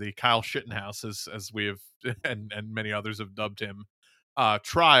Rittenhouse, or the Kyle Shittenhouse, as we have and many others have dubbed him,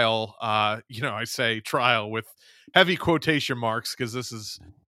 trial. I say trial with heavy quotation marks because this is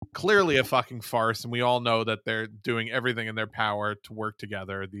clearly a fucking farce, and we all know that they're doing everything in their power to work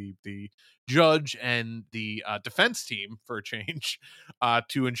together, the judge and the defense team, for a change,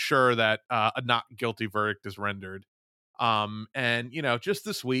 to ensure that a not guilty verdict is rendered. And just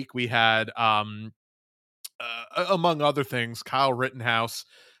this week we had among other things, Kyle Rittenhouse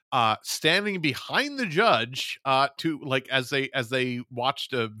standing behind the judge to, like, as they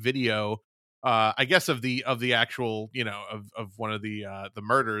watched a video, I guess of the actual, of one of the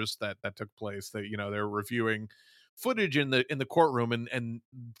murders that took place. That they were reviewing footage in the courtroom, and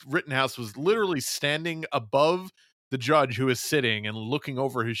Rittenhouse was literally standing above the judge, who is sitting and looking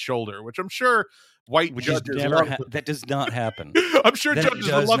over his shoulder, which I'm sure judges that does not happen. I'm sure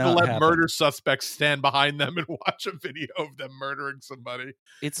judges would love to let murder suspects stand behind them and watch a video of them murdering somebody.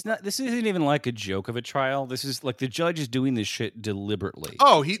 This isn't even like a joke of a trial. This is like the judge is doing this shit deliberately.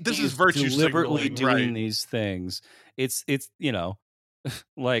 Oh, this is virtue deliberately signaling, doing these things. It's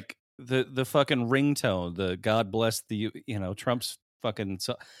like the fucking ringtone, the God bless the Trump's fucking.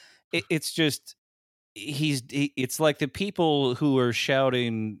 So it's just. It's like the people who are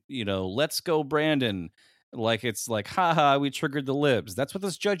shouting, let's go Brandon, like it's like, haha, we triggered the libs. That's what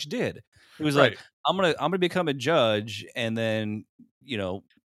this judge did. It was like, I'm gonna become a judge, and then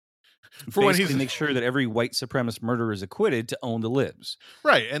for when he's make sure that every white supremacist murderer is acquitted to own the libs,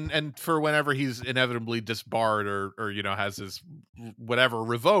 right? And for whenever he's inevitably disbarred or has his whatever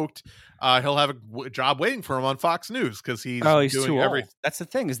revoked, he'll have a job waiting for him on Fox News because he's doing too everything. Old. That's the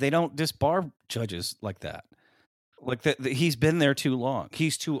thing, is they don't disbar judges like that. Like that, he's been there too long.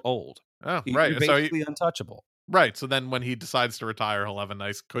 He's too old. Oh, right. He's basically untouchable. Right. So then when he decides to retire, he'll have a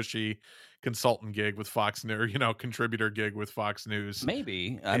nice cushy consultant gig with Fox News, contributor gig with Fox News.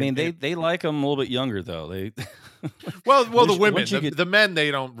 Maybe. I mean, they like him a little bit younger though. They well, the women, the men, they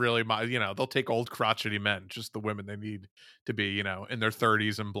don't really mind. They'll take old crotchety men. Just the women, they need to be, in their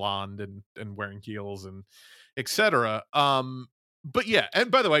 30s and blonde and wearing heels and etc. But yeah,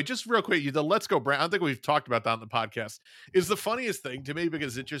 and by the way, just real quick, the Let's Go Brand, I don't think we've talked about that on the podcast, is the funniest thing to me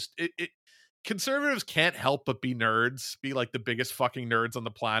because it conservatives can't help but be nerds, be like the biggest fucking nerds on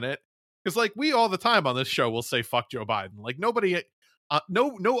the planet. Because like we all the time on this show will say fuck Joe Biden. Like nobody,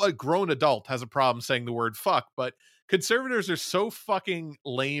 no a grown adult has a problem saying the word fuck, but conservatives are so fucking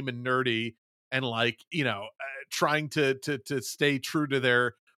lame and nerdy and like, trying to stay true to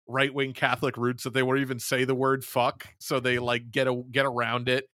their right-wing Catholic roots that they won't even say the word fuck, so they like get around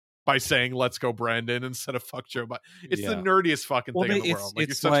it by saying "Let's go, Brandon" instead of "fuck Joe Biden." It's the nerdiest fucking thing in the world. Like,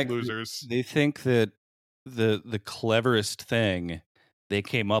 you're such losers. They think that the cleverest thing they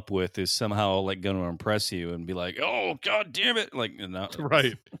came up with is somehow like going to impress you and be like, "Oh, god damn it!" Like, no,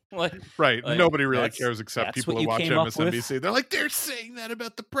 right, right. Like, nobody really cares except people who watch MSNBC. With? They're like, they're saying that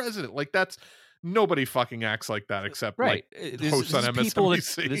about the president. Like, that's. Nobody fucking acts like that except like hosts on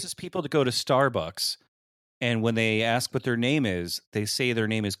MSNBC. This is people that go to Starbucks, and when they ask what their name is, they say their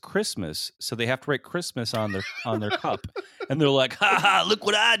name is Christmas, so they have to write Christmas on their cup, and they're like, "Ha ha! Look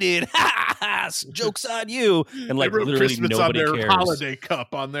what I did! Ha ha! Jokes on you!" And like literally Christmas nobody on their cares. Holiday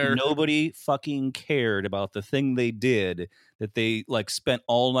cup on their. Nobody fucking cared about the thing they did that they like spent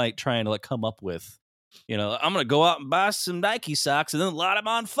all night trying to like come up with. I'm going to go out and buy some Nike socks and then light them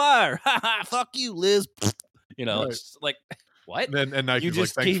on fire. Ha ha, fuck you, Liz. Right. It's like, what? And Nike's you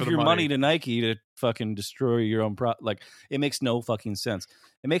just like, gave for the your money to Nike to fucking destroy your own Like, it makes no fucking sense.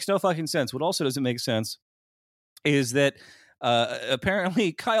 It makes no fucking sense. What also doesn't make sense is that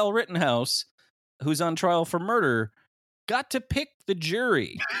apparently Kyle Rittenhouse, who's on trial for murder, got to pick the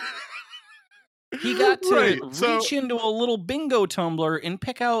jury. He got to reach into a little bingo tumbler and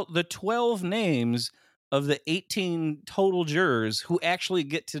pick out the 12 names of the 18 total jurors who actually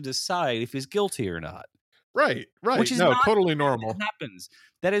get to decide if he's guilty or not. Right. Which is totally normal. That happens.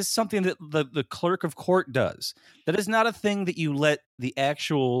 That is something that the clerk of court does. That is not a thing that you let the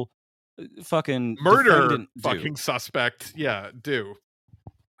actual fucking murder fucking suspect, do.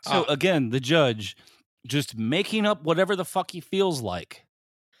 So again, the judge just making up whatever the fuck he feels like.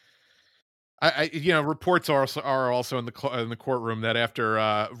 Reports are also in the courtroom that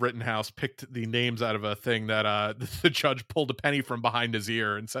after Rittenhouse picked the names out of a thing that the judge pulled a penny from behind his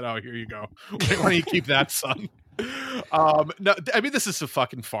ear and said, "Oh, here you go. Why don't you keep that, son?" No, I mean, this is a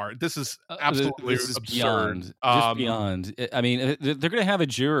fucking fart. This is absolutely absurd. Beyond, just beyond. I mean, they're going to have a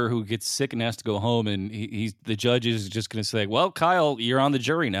juror who gets sick and has to go home, and the judge is just going to say, "Well, Kyle, you're on the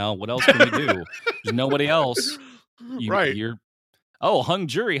jury now. What else can we do? There's nobody else." You're. Oh, hung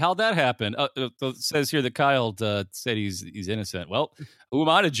jury. How'd that happen? It says here that Kyle said he's innocent. Well, who am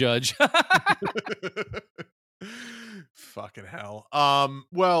I to judge? Fucking hell.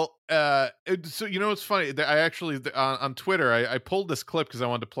 So it's funny. I actually on Twitter I pulled this clip because I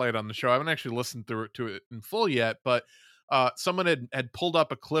wanted to play it on the show. I haven't actually listened to it in full yet, but someone had pulled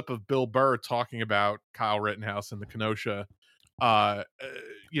up a clip of Bill Burr talking about Kyle Rittenhouse and the Kenosha, the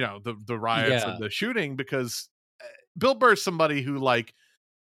riots and the shooting, because Bill Burr is somebody who, like,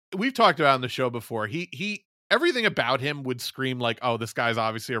 we've talked about on the show before. He everything about him would scream like, oh, this guy's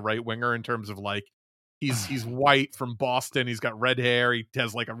obviously a right winger in terms of like he's white from Boston. He's got red hair. He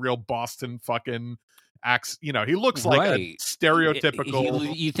has like a real Boston fucking acts. He looks like a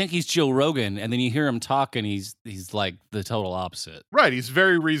stereotypical. You think he's Joe Rogan, and then you hear him talk, and he's like the total opposite. Right. He's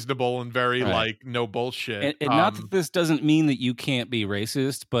very reasonable and very like no bullshit. And not that this doesn't mean that you can't be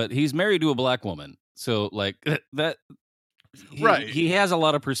racist, but he's married to a black woman. So, like, he has a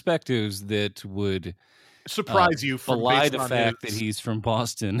lot of perspectives that would surprise you, belie the fact that he's from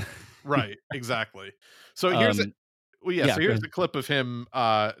Boston. Right, exactly. So here's here's the clip of him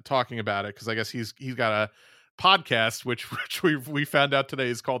talking about it, because I guess he's got a podcast which we found out today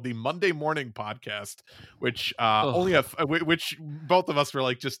is called the Monday Morning Podcast, which which both of us were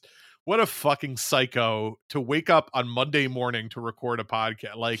like, just what a fucking psycho to wake up on Monday morning to record a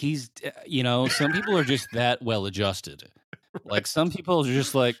podcast. Like, he's, some people are just that well adjusted. Right. Like, some people are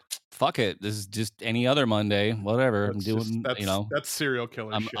just like, fuck it, this is just any other Monday, whatever. That's serial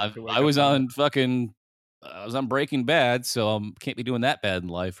killer shit. I was on Breaking Bad, so I can't be doing that bad in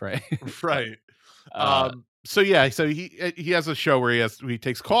life, right? Right. So he has a show where he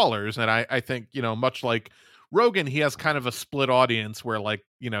takes callers, and I think, much like Rogan, he has kind of a split audience where, like,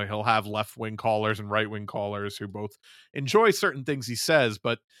 he'll have left-wing callers and right-wing callers who both enjoy certain things he says.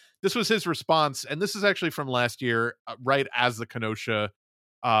 But this was his response, and this is actually from last year, right as the Kenosha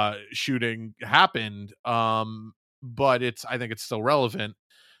shooting happened. But I think it's still relevant.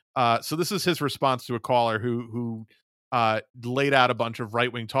 So this is his response to a caller who laid out a bunch of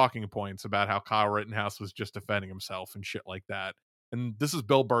right-wing talking points about how Kyle Rittenhouse was just defending himself and shit like that. And this is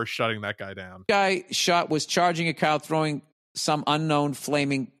Bill Burr shutting that guy down. Guy shot was charging at Kyle, throwing some unknown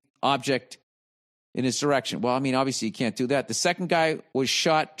flaming object in his direction. Well, I mean, obviously you can't do that. The second guy was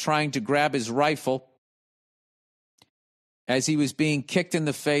shot trying to grab his rifle as he was being kicked in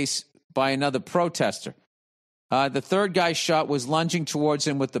the face by another protester. The third guy shot was lunging towards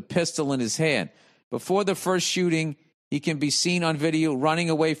him with the pistol in his hand. Before the first shooting, he can be seen on video running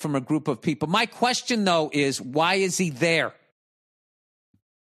away from a group of people. My question, though, is why is he there?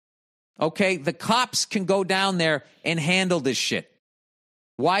 Okay, the cops can go down there and handle this shit.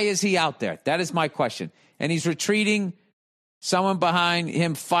 Why is he out there? That is my question. And he's retreating. Someone behind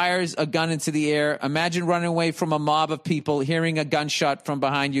him fires a gun into the air. Imagine running away from a mob of people, hearing a gunshot from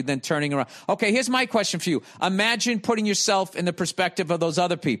behind you, then turning around. Okay, here's my question for you. Imagine putting yourself in the perspective of those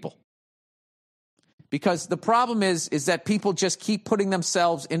other people. Because the problem is that people just keep putting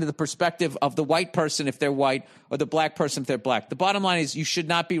themselves into the perspective of the white person if they're white or the black person if they're black. The bottom line is you should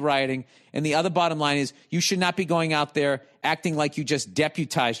not be rioting. And the other bottom line is you should not be going out there acting like you just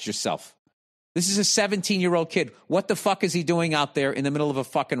deputized yourself. This is a 17-year-old kid. What the fuck is he doing out there in the middle of a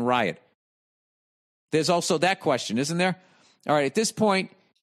fucking riot? There's also that question, isn't there? All right, at this point,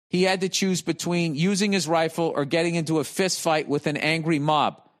 he had to choose between using his rifle or getting into a fist fight with an angry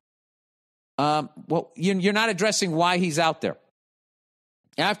mob. Well, you're not addressing why he's out there.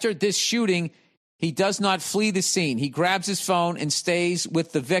 After this shooting, he does not flee the scene. He grabs his phone and stays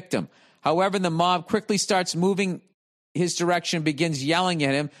with the victim. However, the mob quickly starts moving his direction and begins yelling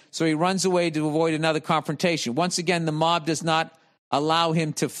at him, so he runs away to avoid another confrontation. Once again, the mob does not allow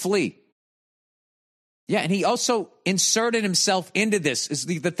him to flee. Yeah, and he also inserted himself into this, is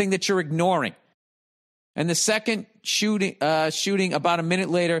the thing that you're ignoring. And the second shooting about a minute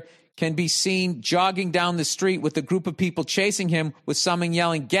later can be seen jogging down the street with a group of people chasing him with someone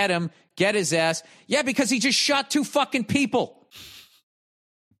yelling, "Get him, get his ass." Yeah, because he just shot 2 fucking people.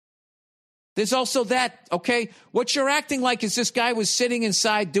 There's also that, okay? What you're acting like is this guy was sitting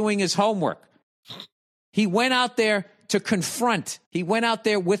inside doing his homework. He went out there to confront. He went out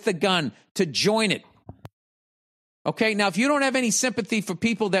there with a gun to join it. Okay, now if you don't have any sympathy for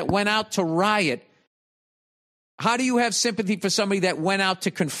people that went out to riot, how do you have sympathy for somebody that went out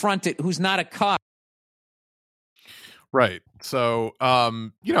to confront it who's not a cop? Right. So,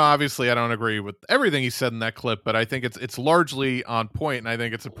 obviously I don't agree with everything he said in that clip, but I think it's largely on point, and I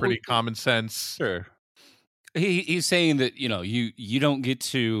think it's a pretty common sense. Sure. He's saying that, you don't get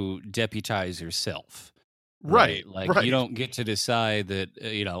to deputize yourself. Right. Like, you don't get to decide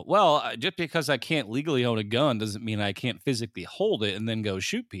that, just because I can't legally own a gun doesn't mean I can't physically hold it and then go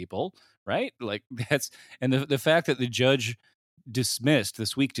shoot people. Right? Like and the fact that the judge dismissed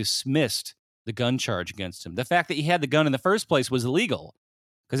the gun charge against him. The fact that he had the gun in the first place was illegal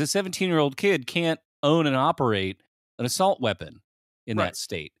because a 17-year-old kid can't own and operate an assault weapon in that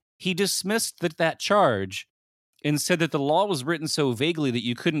state. He dismissed that charge and said that the law was written so vaguely that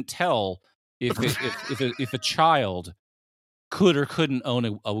you couldn't tell if a child could or couldn't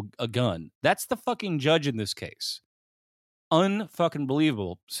own a gun. That's the fucking judge in this case. Unfucking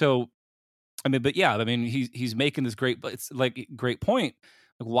believable. So, he's making this great point.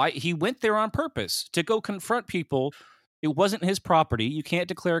 Like, why he went there on purpose to go confront people. It wasn't his property. You can't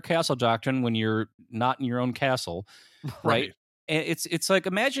declare a castle doctrine when you're not in your own castle, right? And it's like,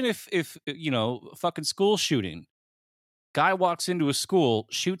 imagine if fucking school shooting, guy walks into a school,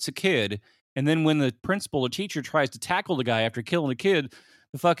 shoots a kid, and then when the principal or teacher tries to tackle the guy after killing a kid,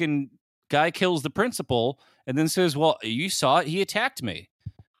 the fucking guy kills the principal and then says, "Well, you saw it. He attacked me.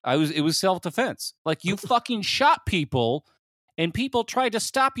 It was self-defense." Like, you fucking shot people, and people tried to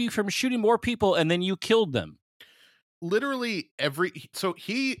stop you from shooting more people, and then you killed them. Literally so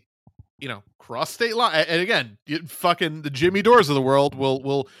he, crossed state line. And again, fucking the Jimmy Dores of the world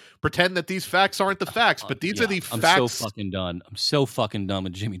will pretend that these facts aren't the facts, but these are the facts. I'm so fucking done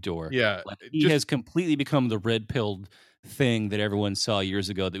with Jimmy Dore. Yeah. Like, he has completely become the red-pilled thing that everyone saw years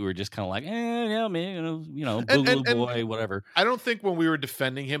ago that we were just kind of like, yeah, man, blue boy, whatever. I don't think when we were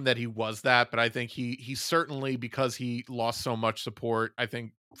defending him that he was that, but I think he certainly, because he lost so much support, I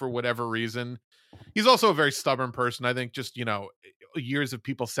think for whatever reason, he's also a very stubborn person. I think just, years of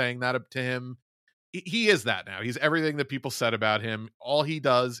people saying that to him, he is that now. He's everything that people said about him. All he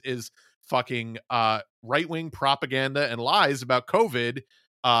does is fucking right-wing propaganda and lies about COVID,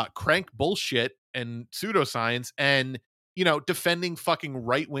 crank bullshit and pseudoscience, and defending fucking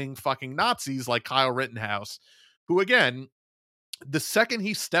right-wing fucking Nazis like Kyle Rittenhouse, who, again, the second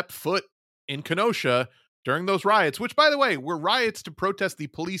he stepped foot in Kenosha during those riots, which, by the way, were riots to protest the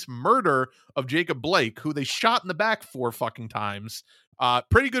police murder of Jacob Blake, who they shot in the back 4 fucking times.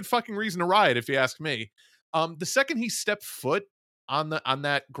 Pretty good fucking reason to riot, if you ask me. The second he stepped foot on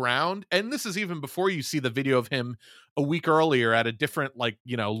that ground, and this is even before you see the video of him a week earlier at a different, like,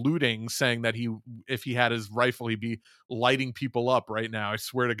 looting, saying that if he had his rifle, he'd be lighting people up right now. I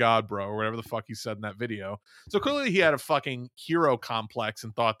swear to God, bro, or whatever the fuck he said in that video. So clearly he had a fucking hero complex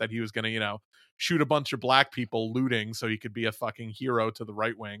and thought that he was going to, shoot a bunch of black people looting so he could be a fucking hero to the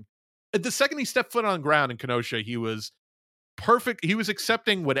right wing. The second he stepped foot on ground in Kenosha, he was perfect. He was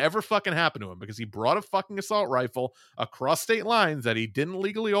accepting whatever fucking happened to him because he brought a fucking assault rifle across state lines that he didn't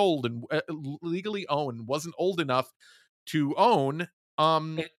legally own, wasn't old enough to own.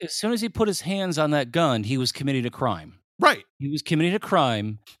 As soon as he put his hands on that gun, he was committing a crime. Right. He was committing a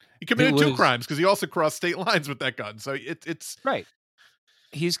crime. He committed two crimes because he also crossed state lines with that gun. So it's right.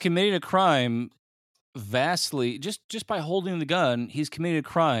 He's committing a crime vastly just by holding the gun. He's committed a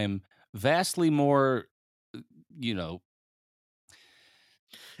crime vastly more,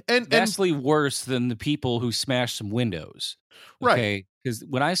 vastly worse than the people who smash some windows. Okay? Right. Because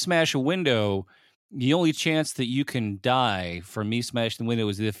when I smash a window, the only chance that you can die from me smashing the window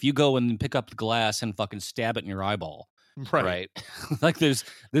is if you go and pick up the glass and fucking stab it in your eyeball. Right. Like there's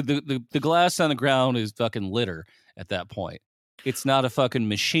the glass on the ground is fucking litter at that point. It's not a fucking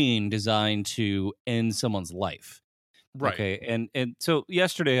machine designed to end someone's life. Right. Okay. And so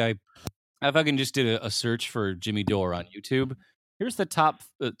yesterday I fucking just did a search for Jimmy Dore on YouTube. Here's the top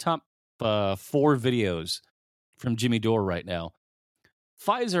 4 videos from Jimmy Dore right now.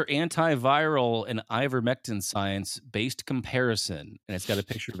 Pfizer antiviral and ivermectin science-based comparison. And it's got a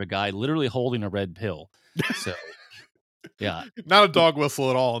picture of a guy literally holding a red pill. So, yeah. Not a dog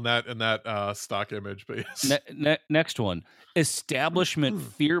whistle at all in that stock image. But yes. Next one. Establishment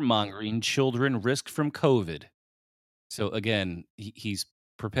fear-mongering children risk from COVID. So, again, he's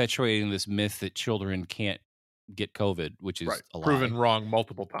perpetuating this myth that children can't get COVID, which is a lie. Proven wrong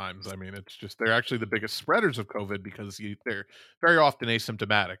multiple times. I mean, it's just they're actually the biggest spreaders of COVID because they're very often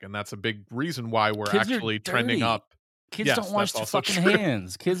asymptomatic, and that's a big reason why we're actually trending up. Kids don't wash their fucking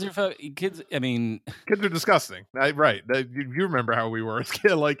hands. Kids are kids. I mean, kids are disgusting. Right? You remember how we were as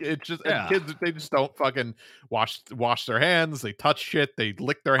kids? Like it's just kids. They just don't fucking wash their hands. They touch shit. They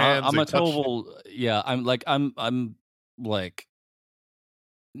lick their hands. I'm a total. Yeah, I'm like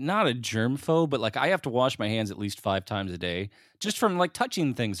not a germphobe, but like I have to wash my hands at least 5 times a day just from like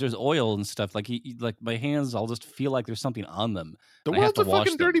touching things. There's oil and stuff. Like like my hands, I'll just feel like there's something on them. The world's a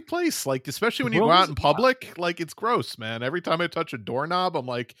fucking dirty place. Like especially when you go out in public, like it's gross, man. Every time I touch a doorknob, I'm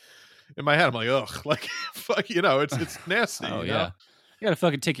like, in my head, I'm like, ugh, like fuck, it's nasty. Oh yeah. You gotta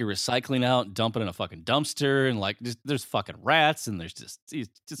fucking take your recycling out, dump it in a fucking dumpster, and like there's fucking rats, and there's just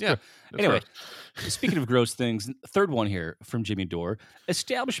anyway. Speaking of gross things, third one here from Jimmy Dore: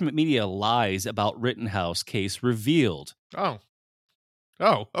 establishment media lies about Rittenhouse case revealed. Oh,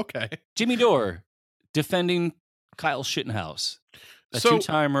 okay. Jimmy Dore defending Kyle Rittenhouse, a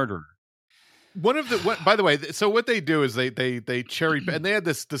 2-time murderer. By the way, so what they do is they cherry and they had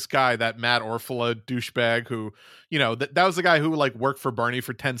this guy, that Matt Orfala douchebag who, that was the guy who like worked for Bernie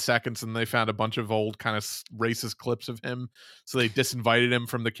for 10 seconds and they found a bunch of old kind of racist clips of him. So they disinvited him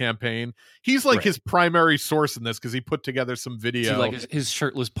from the campaign. He's like his primary source in this because he put together some video. Like his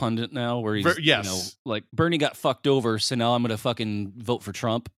shirtless pundit now where he's, like Bernie got fucked over. So now I'm going to fucking vote for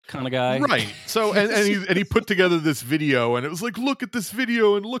Trump kind of guy. Right. So, and he put together this video and it was like, look at this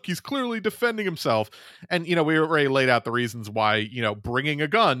video and look, he's clearly defending himself. And we already laid out the reasons why bringing a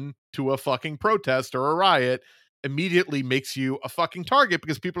gun to a fucking protest or a riot immediately makes you a fucking target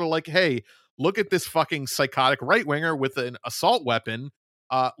because people are like, hey, look at this fucking psychotic right-winger with an assault weapon.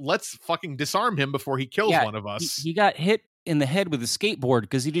 Let's fucking disarm him before he kills one of us. He got hit in the head with a skateboard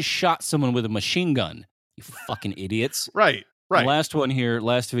because he just shot someone with a machine gun. You fucking idiots. Right. The last one here,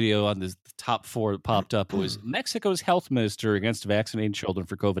 last video on the top 4 that popped up was Mexico's health minister against vaccinating children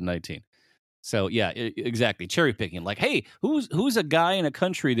for COVID-19. So yeah, exactly. Cherry picking. Like, hey, who's a guy in a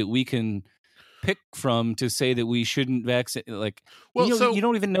country that we can pick from to say that we shouldn't vaccinate? Like, you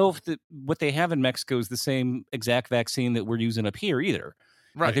don't even know if what they have in Mexico is the same exact vaccine that we're using up here either.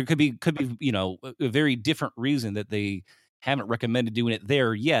 Right. Like, there could be a very different reason that they haven't recommended doing it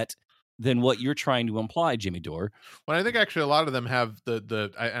there yet than what you're trying to imply, Jimmy Dore. Well, I think actually a lot of them have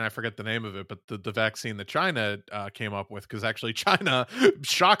and I forget the name of it, but the vaccine that China came up with, because actually China,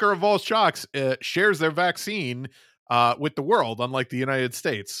 shocker of all shocks, shares their vaccine with the world, unlike the United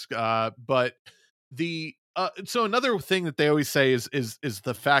States. But so another thing that they always say is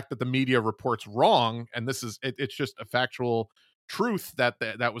the fact that the media reports wrong, and this is it's just a factual truth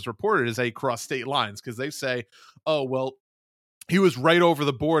that was reported, is they cross state lines because they say, oh well, he was right over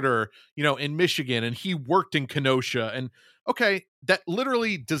the border, in Michigan, and he worked in Kenosha. And okay, that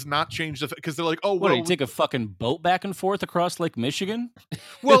literally does not change the because they're like, oh, What, well, you take a fucking boat back and forth across Lake Michigan?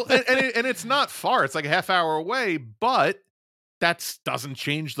 well, and it's not far. It's like a half hour away, but that doesn't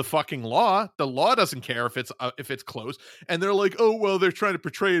change the fucking law. The law doesn't care if it's close. And they're like, oh, well, they're trying to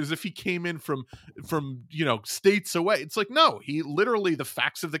portray it as if he came in from states away. It's like, no, he literally, the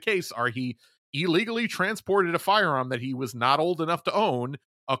facts of the case are he illegally transported a firearm that he was not old enough to own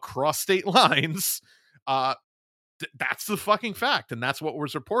across state lines. That's the fucking fact, and that's what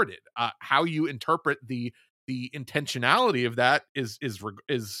was reported. How you interpret the intentionality of that is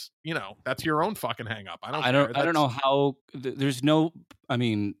that's your own fucking hang up. I don't know how there's no. I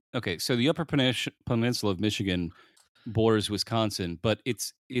mean, okay, so the Upper Peninsula of Michigan borders Wisconsin, but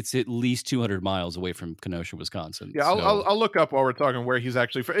it's at least 200 miles away from Kenosha, Wisconsin. Yeah, I'll look up while we're talking where he's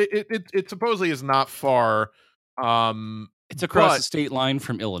actually from. It supposedly is not far. It's across the state line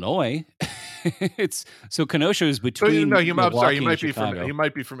from Illinois. It's so Kenosha is between. I'm sorry, he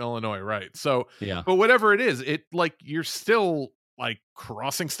might be from Illinois, right? So yeah, but whatever it is, it like you're still like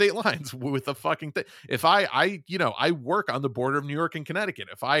crossing state lines with a fucking thing. If I work on the border of New York and Connecticut.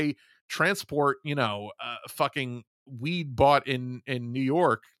 If I transport fucking weed bought in New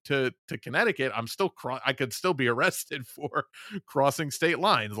York to Connecticut, I could still be arrested for crossing state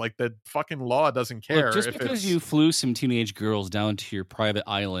lines. Like the fucking law doesn't care. Look, just because you flew some teenage girls down to your private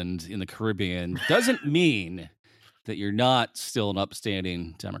island in the Caribbean doesn't mean that you're not still an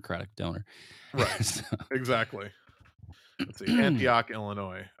upstanding Democratic donor. Right. So. Exactly. Let's see. Antioch,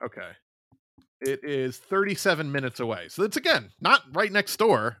 Illinois. Okay. It is 37 minutes away. So it's, again, not right next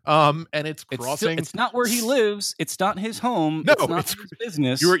door. And it's crossing. It's not where he lives. It's not his home. No, it's not his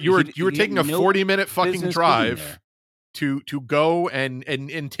business. You were taking a 40-minute fucking drive to go and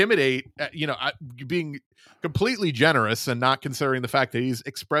intimidate, being completely generous and not considering the fact that he's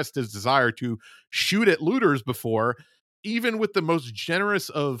expressed his desire to shoot at looters before. Even with the most generous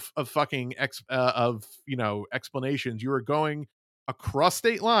of fucking explanations, you are going across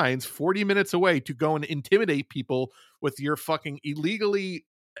state lines 40 minutes away to go and intimidate people with your fucking illegally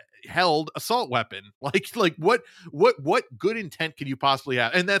held assault weapon. Like what good intent can you possibly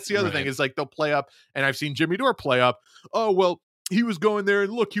have? And that's the other thing is like they'll play up, and I've seen Jimmy Dore play up, oh well, he was going there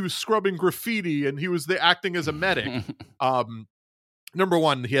and look, he was scrubbing graffiti and he was acting as a medic. Number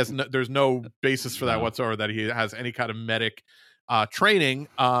one, there's no basis for that whatsoever, that he has any kind of medic training.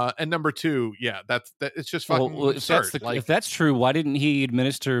 And number two, it's just fucking absurd. If that's true, why didn't he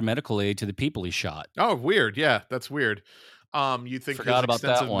administer medical aid to the people he shot? Oh, weird. Yeah, that's weird. You think his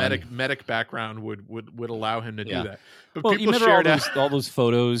extensive medic background would allow him to do that? But well, people shared all those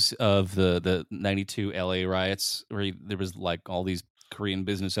photos of the 92 LA riots where there was like all these Korean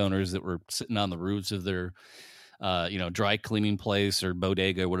business owners that were sitting on the roofs of their dry cleaning place or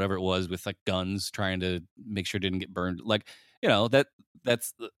bodega or whatever it was with like guns trying to make sure it didn't get burned. Like,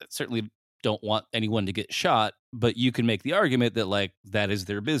 that's certainly don't want anyone to get shot, but you can make the argument that like that is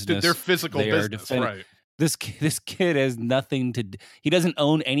their business. Their physical business, right? This kid has nothing to. He doesn't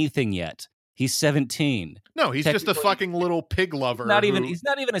own anything yet. He's 17. No, he's just a fucking little pig lover. He's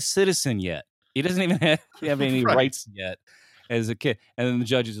not even a citizen yet. He doesn't even have any rights yet as a kid. And then the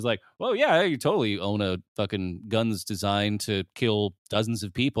judge is like, well, yeah, you totally own a fucking guns designed to kill dozens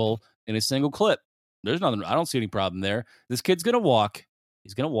of people in a single clip. There's nothing. I don't see any problem there. This kid's gonna walk.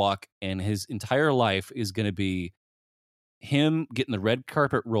 He's gonna walk, and his entire life is gonna be him getting the red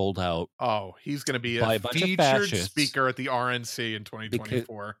carpet rolled out. Oh, he's going to be a featured speaker at the RNC in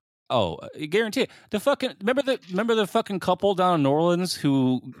 2024. I guarantee it. Remember the fucking couple down in New Orleans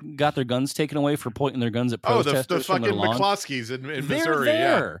who got their guns taken away for pointing their guns at protesters? Oh, the fucking McCloskeys in Missouri.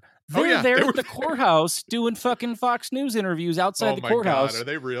 There. They're there at the courthouse doing fucking Fox News interviews outside the courthouse. God, are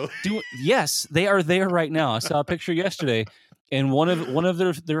they really? Yes, they are there right now. I saw a picture yesterday, and one of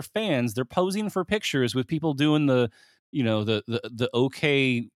their fans, they're posing for pictures with people doing the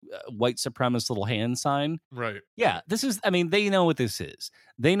okay white supremacist little hand sign. Right. Yeah. They know what this is.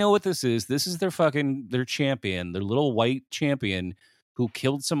 This is their champion, their little white champion who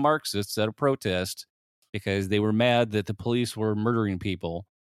killed some Marxists at a protest because they were mad that the police were murdering people.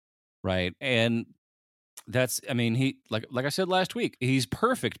 Right. And he, like I said last week, he's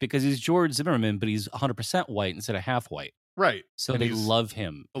perfect because he's George Zimmerman, but he's 100% white instead of half white. Right. So they love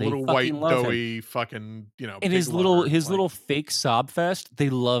him. A little white, doughy, fucking, and his little fake sob fest,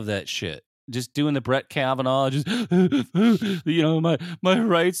 they love that shit. Just doing the Brett Kavanaugh, just, my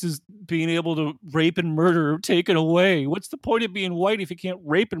rights as being able to rape and murder taken away? What's the point of being white if you can't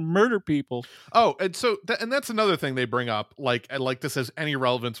rape and murder people? Oh, and so and that's another thing they bring up, like this has any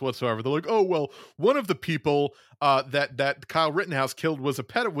relevance whatsoever. They're like, oh well, one of the people that Kyle Rittenhouse killed was a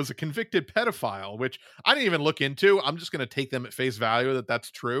convicted pedophile, which I didn't even look into. I'm just going to take them at face value that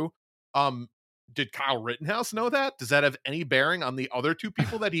that's true. Did Kyle Rittenhouse know that? Does that have any bearing on the other two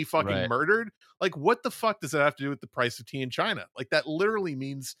people that he fucking Right. murdered? Like, what the fuck does that have to do with the price of tea in China? Like, that literally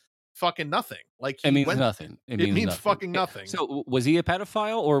means fucking nothing. Like, It means nothing. It means nothing. fucking nothing. So was he a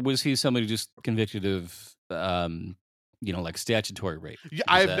pedophile, or was he somebody just convicted of, like statutory rape? Yeah,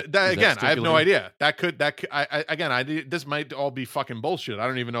 I have no stipulated? idea. This might all be fucking bullshit. I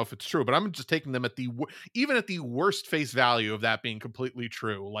don't even know if it's true, but I'm just taking them at even at the worst face value of that being completely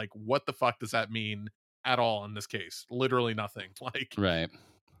true. Like, what the fuck does that mean at all in this case? Literally nothing. Like, Right.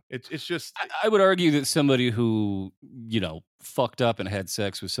 It's just I would argue that somebody who, fucked up and had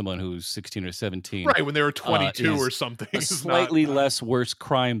sex with someone who's 16 or 17, right when they were 22 or is something, a is slightly not, less worse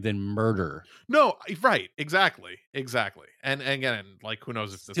crime than murder. No, right, exactly. And again, like, who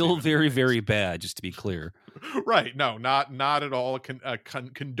knows if this Still even very, makes very sense. bad, just to be clear. Right, no, not at all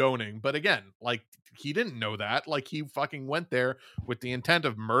condoning, but again, like, he didn't know that. Like, he fucking went there with the intent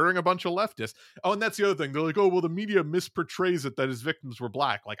of murdering a bunch of leftists. Oh, and that's the other thing. They're like, oh well, the media misportrays it that his victims were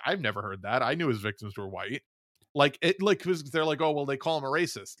black. Like, I've never heard that. I knew his victims were white. Like, they're like, oh well, they call him a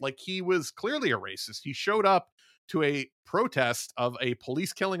racist. Like, he was clearly a racist. He showed up to a protest of a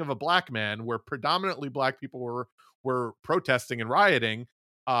police killing of a black man where predominantly black people were protesting and rioting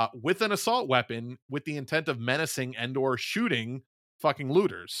with an assault weapon with the intent of menacing and or shooting fucking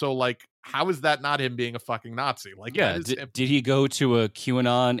looters. So, like, how is that not him being a fucking Nazi? Like, Yeah, did he go to a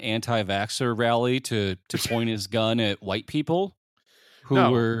QAnon anti-vaxxer rally to point his gun at white people who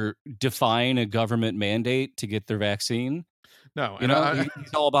No. were defying a government mandate to get their vaccine? No,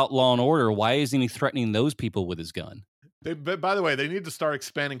 he's all about law and order. Why isn't he threatening those people with his gun? By the way, they need to start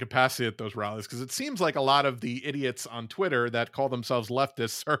expanding capacity at those rallies, because it seems like a lot of the idiots on Twitter that call themselves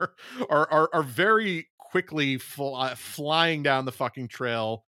leftists are very quickly flying down the fucking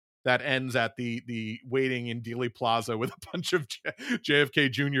trail that ends at the waiting in Dealey Plaza with a bunch of JFK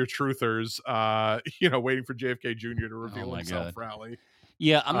Jr. truthers, waiting for JFK Jr. to reveal himself rally.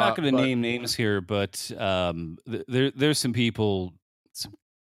 Yeah, I'm not going to name names here, but there's some people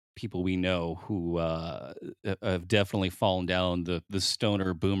we know who have definitely fallen down the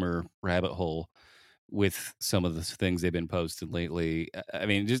stoner boomer rabbit hole with some of the things they've been posting lately. I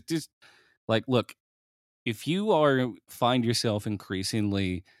mean, just like, look, if you find yourself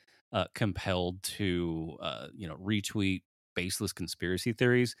increasingly compelled to retweet baseless conspiracy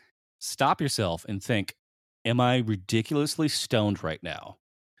theories, stop yourself and think, am I ridiculously stoned right now?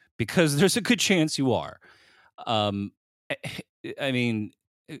 Because there's a good chance you are. I mean,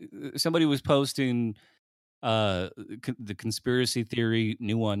 somebody was posting the conspiracy theory,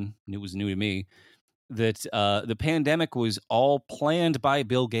 it was new to me, that the pandemic was all planned by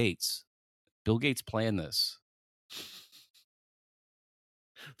Bill Gates. Bill Gates planned this.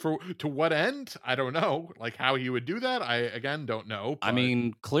 To what end? I don't know. Like, how he would do that, I again don't know. I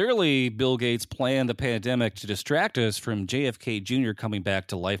mean, clearly Bill Gates planned the pandemic to distract us from JFK Jr. coming back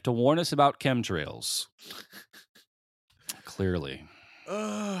to life to warn us about chemtrails. Clearly.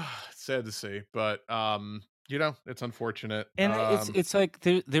 Sad to see, but it's unfortunate. And it's like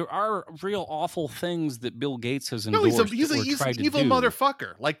there are real awful things that Bill Gates has endorsed. No, he's an evil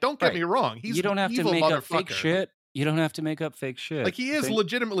motherfucker. Like, don't get me wrong. You don't have to make up fake shit. You don't have to make up fake shit. Like, he is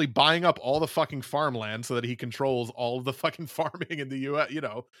legitimately buying up all the fucking farmland so that he controls all of the fucking farming in the U.S.,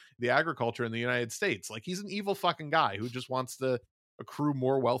 the agriculture in the United States. Like, he's an evil fucking guy who just wants to accrue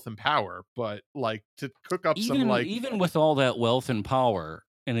more wealth and power. But, like, to cook up even with all that wealth and power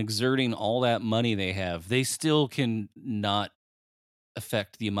and exerting all that money they have, they still can not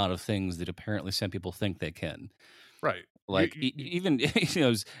affect the amount of things that apparently some people think they can. Right. Like, even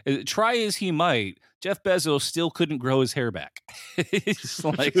try as he might, Jeff Bezos still couldn't grow his hair back. It's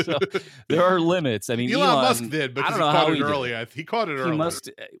like, so there are limits. I mean, Elon Musk did, because he caught it early. He caught it early. He must.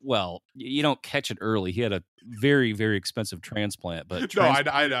 Well, you don't catch it early. He had a very, very expensive transplant, but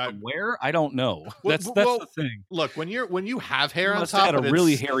where? I don't know. That's the thing. Look, when you have hair on must top, have had a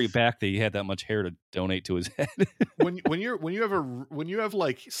really hairy back that he had that much hair to donate to his head. when you have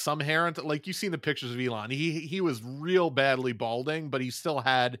like some hair on, like, you've seen the pictures of Elon. He was real badly balding, but he still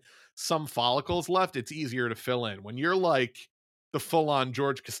had some follicles left. It's easier to fill in. When you're like the full-on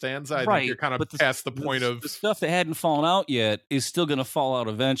George Costanza, I think you're kind of past the point of the stuff that hadn't fallen out yet is still going to fall out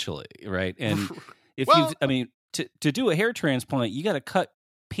eventually, right? And if to do a hair transplant, you got to cut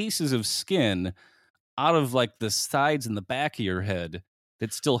pieces of skin out of like the sides and the back of your head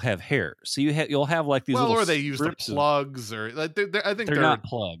that still have hair. So you'll have like these little or they use the strips of- plugs, or like I think they're not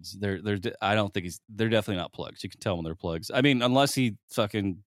plugs. I don't think they're definitely not plugs. You can tell when they're plugs. I mean, unless he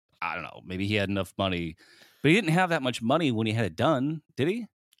fucking, I don't know, maybe he had enough money, but he didn't have that much money when he had it done, did he?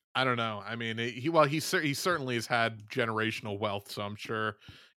 I don't know. I mean, he certainly has had generational wealth, so I'm sure,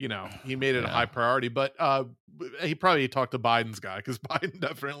 he made it a high priority. But he probably talked to Biden's guy, because Biden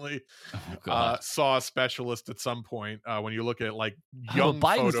definitely saw a specialist at some point. When you look at like young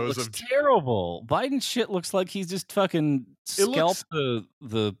Biden's photos looks of terrible. Biden's shit looks like he's just fucking scalped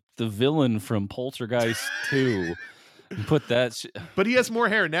the villain from Poltergeist 2. And put that but he has more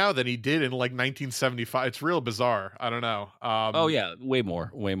hair now than he did in like 1975. It's real bizarre. I don't know. Oh yeah, way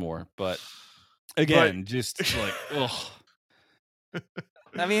more. But again, just like, ugh.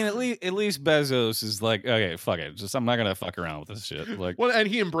 I mean, at least Bezos is like, okay, fuck it. Just I'm not gonna fuck around with this shit. Like, well, and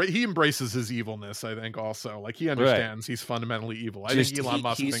he embraces his evilness. I think also, like, he understands he's fundamentally evil. I think Elon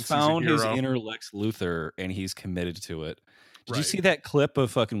Musk thinks found he's a his hero. inner Lex Luthor, and he's committed to it. Did you see that clip of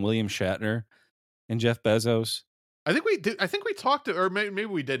fucking William Shatner and Jeff Bezos? I think we did. I think we talked to, or maybe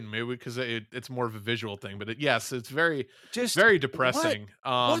we didn't. Maybe because it's more of a visual thing. But yes, it's very depressing.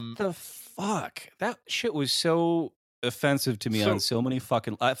 What the fuck? That shit was so offensive to me on so many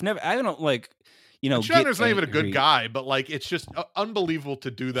fucking. I don't like. Shatner's not even a good guy, but like, it's just unbelievul to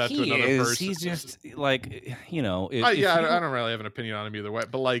do that to another person. He's just like, I don't really have an opinion on him either way.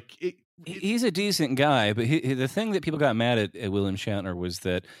 But like, he's a decent guy. But the thing that people got mad at William Shatner was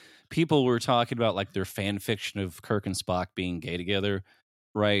that people were talking about like their fan fiction of Kirk and Spock being gay together,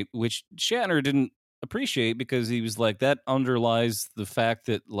 right? Which Shatner didn't appreciate, because he was like, that underlies the fact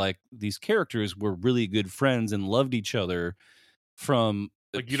that like these characters were really good friends and loved each other from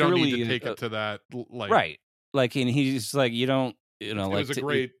like, you don't need to take it to that, like, right. Like, and he's like, you don't, like, was a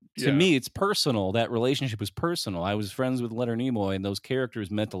great, to me, it's personal. That relationship was personal. I was friends with Leonard Nimoy, and those characters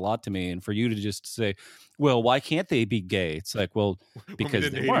meant a lot to me. And for you to just say, well, why can't they be gay? It's like, well, because we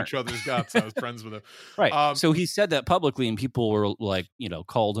didn't they hate weren't. each other's guts. I was friends with them. Right. So he said that publicly, and people were like,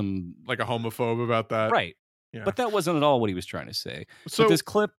 called him like a homophobe about that. Right. Yeah. But that wasn't at all what he was trying to say. So but this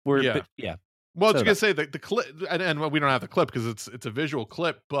clip where, well, I was gonna say the clip, and we don't have the clip because it's a visual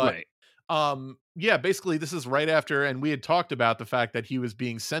clip, but basically this is right after, and we had talked about the fact that he was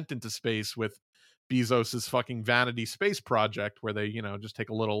being sent into space with Bezos's fucking vanity space project, where they just take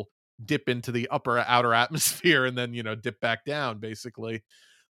a little dip into the outer atmosphere and then dip back down, basically.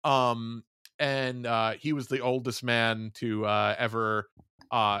 And he was the oldest man to ever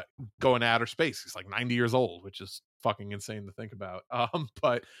go into outer space. He's like 90 years old, which is fucking insane to think about.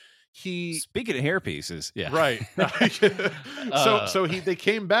 But speaking of hair pieces, right. So they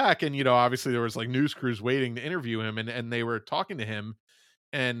came back, and obviously there was like news crews waiting to interview him, and they were talking to him,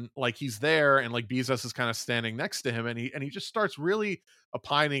 and like he's there, and like Bezos is kind of standing next to him, and he just starts really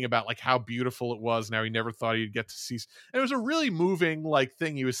opining about like how beautiful it was. Now he never thought he'd get to see, and it was a really moving like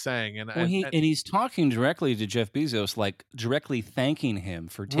thing he was saying, and he's talking directly to Jeff Bezos, like directly thanking him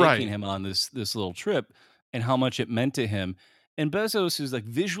for taking him on this little trip and how much it meant to him. And Bezos is like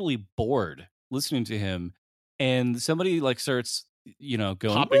visually bored listening to him, and somebody like starts, going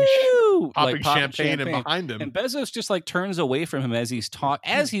popping like champagne and behind him, and Bezos just like turns away from him as he's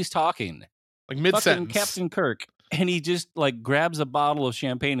talking, like mid-sentence, Captain Kirk, and he just like grabs a bottle of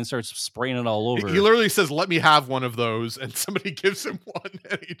champagne and starts spraying it all over. He literally says, "Let me have one of those," and somebody gives him one,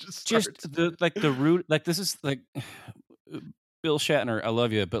 and he just the root, like, this is like, Bill Shatner, I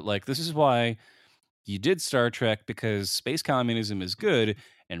love you, but like, this is why you did Star Trek, because space communism is good,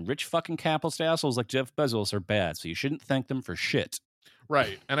 and rich fucking capitalist assholes like Jeff Bezos are bad. So you shouldn't thank them for shit.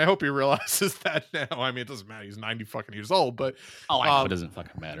 Right. And I hope he realizes that now. I mean, it doesn't matter. He's 90 fucking years old, but I know it doesn't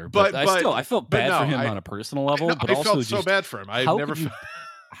fucking matter. But I felt bad for him on a personal level. But I also felt so bad for him.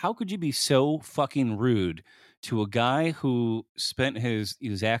 How could you be so fucking rude to a guy who spent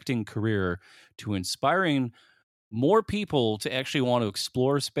his acting career to inspiring more people to actually want to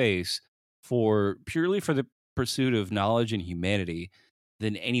explore space purely for the pursuit of knowledge and humanity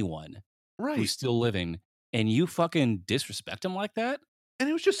than anyone who's still living, and you fucking disrespect him like that? And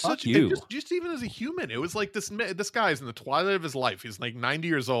it was just just even as a human, it was like this guy's in the twilight of his life. He's like 90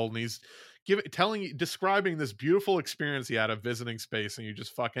 years old, and he's describing this beautiful experience he had of visiting space, and you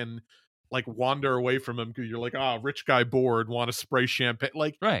just fucking like wander away from him because you're like, rich guy bored, want to spray champagne.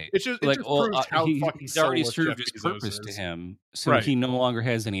 Like, right. It just proves how fucking he's already served Jeff his Bezos purpose is. to him, so he no longer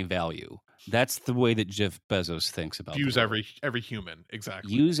has any value. That's the way that Jeff Bezos thinks about use every human.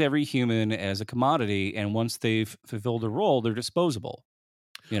 Exactly. Use every human as a commodity, and once they've fulfilled a role, they're disposable.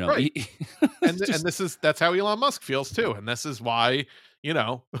 Right. And that's how Elon Musk feels too, and this is why you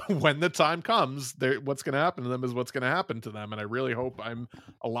know, when the time comes, what's going to happen to them is what's going to happen to them. And I really hope I'm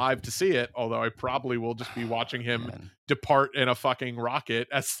alive to see it, although I probably will just be watching him depart in a fucking rocket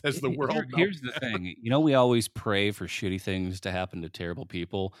as the world Here's the thing. You know, we always pray for shitty things to happen to terrible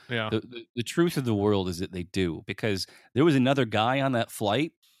people. Yeah. The truth of the world is that they do, because there was another guy on that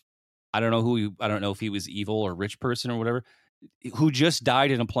flight. I don't know if he was evil or rich person or whatever, who just died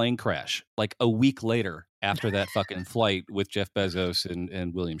in a plane crash like a week later after that fucking flight with Jeff Bezos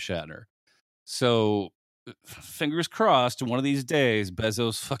and William Shatner. So fingers crossed, one of these days,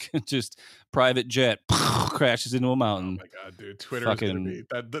 Bezos fucking just private jet crashes into a mountain. Oh my god, dude! Twitter's gonna be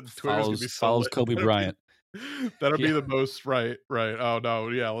Twitter's gonna be so follows lit. Kobe Bryant. That'll be the most right. Oh no,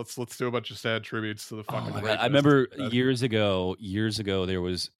 yeah. Let's do a bunch of sad tributes to the fucking. Oh, I remember years ago there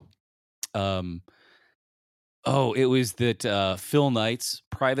was, it was that Phil Knight's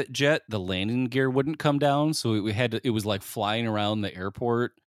private jet, the landing gear wouldn't come down, so it was like flying around the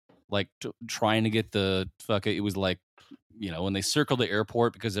airport, like trying to get the it was like, you know, when they circle the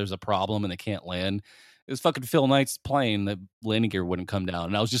airport because there's a problem and they can't land. It was fucking Phil Knight's plane. The landing gear wouldn't come down,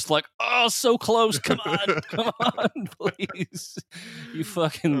 and I was just like, "Oh, so close! Come on, please, you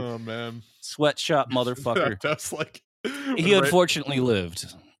fucking sweatshop motherfucker!" That's like he unfortunately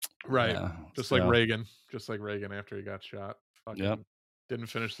lived, right? Just like Reagan after he got shot. Fucking didn't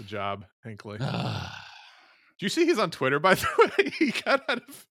finish the job. Hinckley. Do you see he's on Twitter? By the way, he got out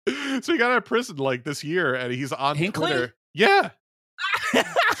of prison like this year, and he's on Hinckley? Twitter. Yeah. You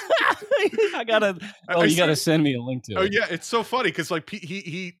gotta send me a link to it. Oh yeah, it's so funny because like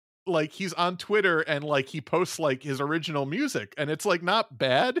he's on Twitter and like he posts like his original music and it's like not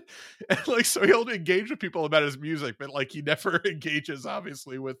bad, and like so he'll engage with people about his music, but like he never engages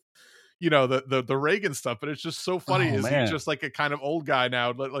obviously with, you know, the Reagan stuff. But it's just so funny. He's just like a kind of old guy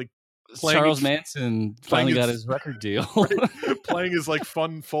now, like Charles Manson finally got his record deal, playing his like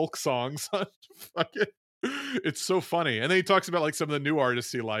fun folk songs on fucking. It's so funny. And then he talks about like some of the new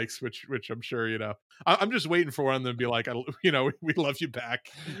artists he likes, which I'm sure, you know, I'm just waiting for one of them to be like, you know, we love you back.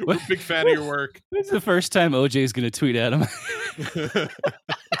 We're a big fan of your work. It's the first time OJ is going to tweet at him.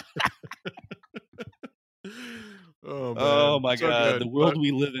 Oh my so god, good. The world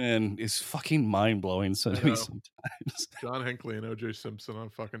we live in is fucking mind blowing sometimes. John Hinckley and OJ Simpson on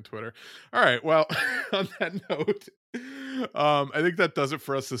fucking Twitter. All right, well, on that note, I think that does it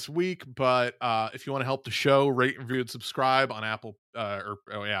for us this week. But if you want to help the show, rate, review, and subscribe on Apple on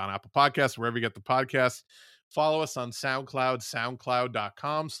Apple Podcasts, wherever you get the podcast. Follow us on SoundCloud,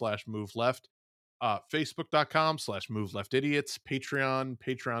 soundcloud.com/moveleft, facebook.com/moveleftidiots,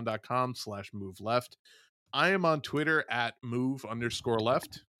 patreon.com/moveleft. I am on Twitter at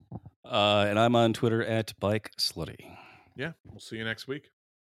move_left. And I'm on Twitter at Bike Slutty. Yeah, we'll see you next week.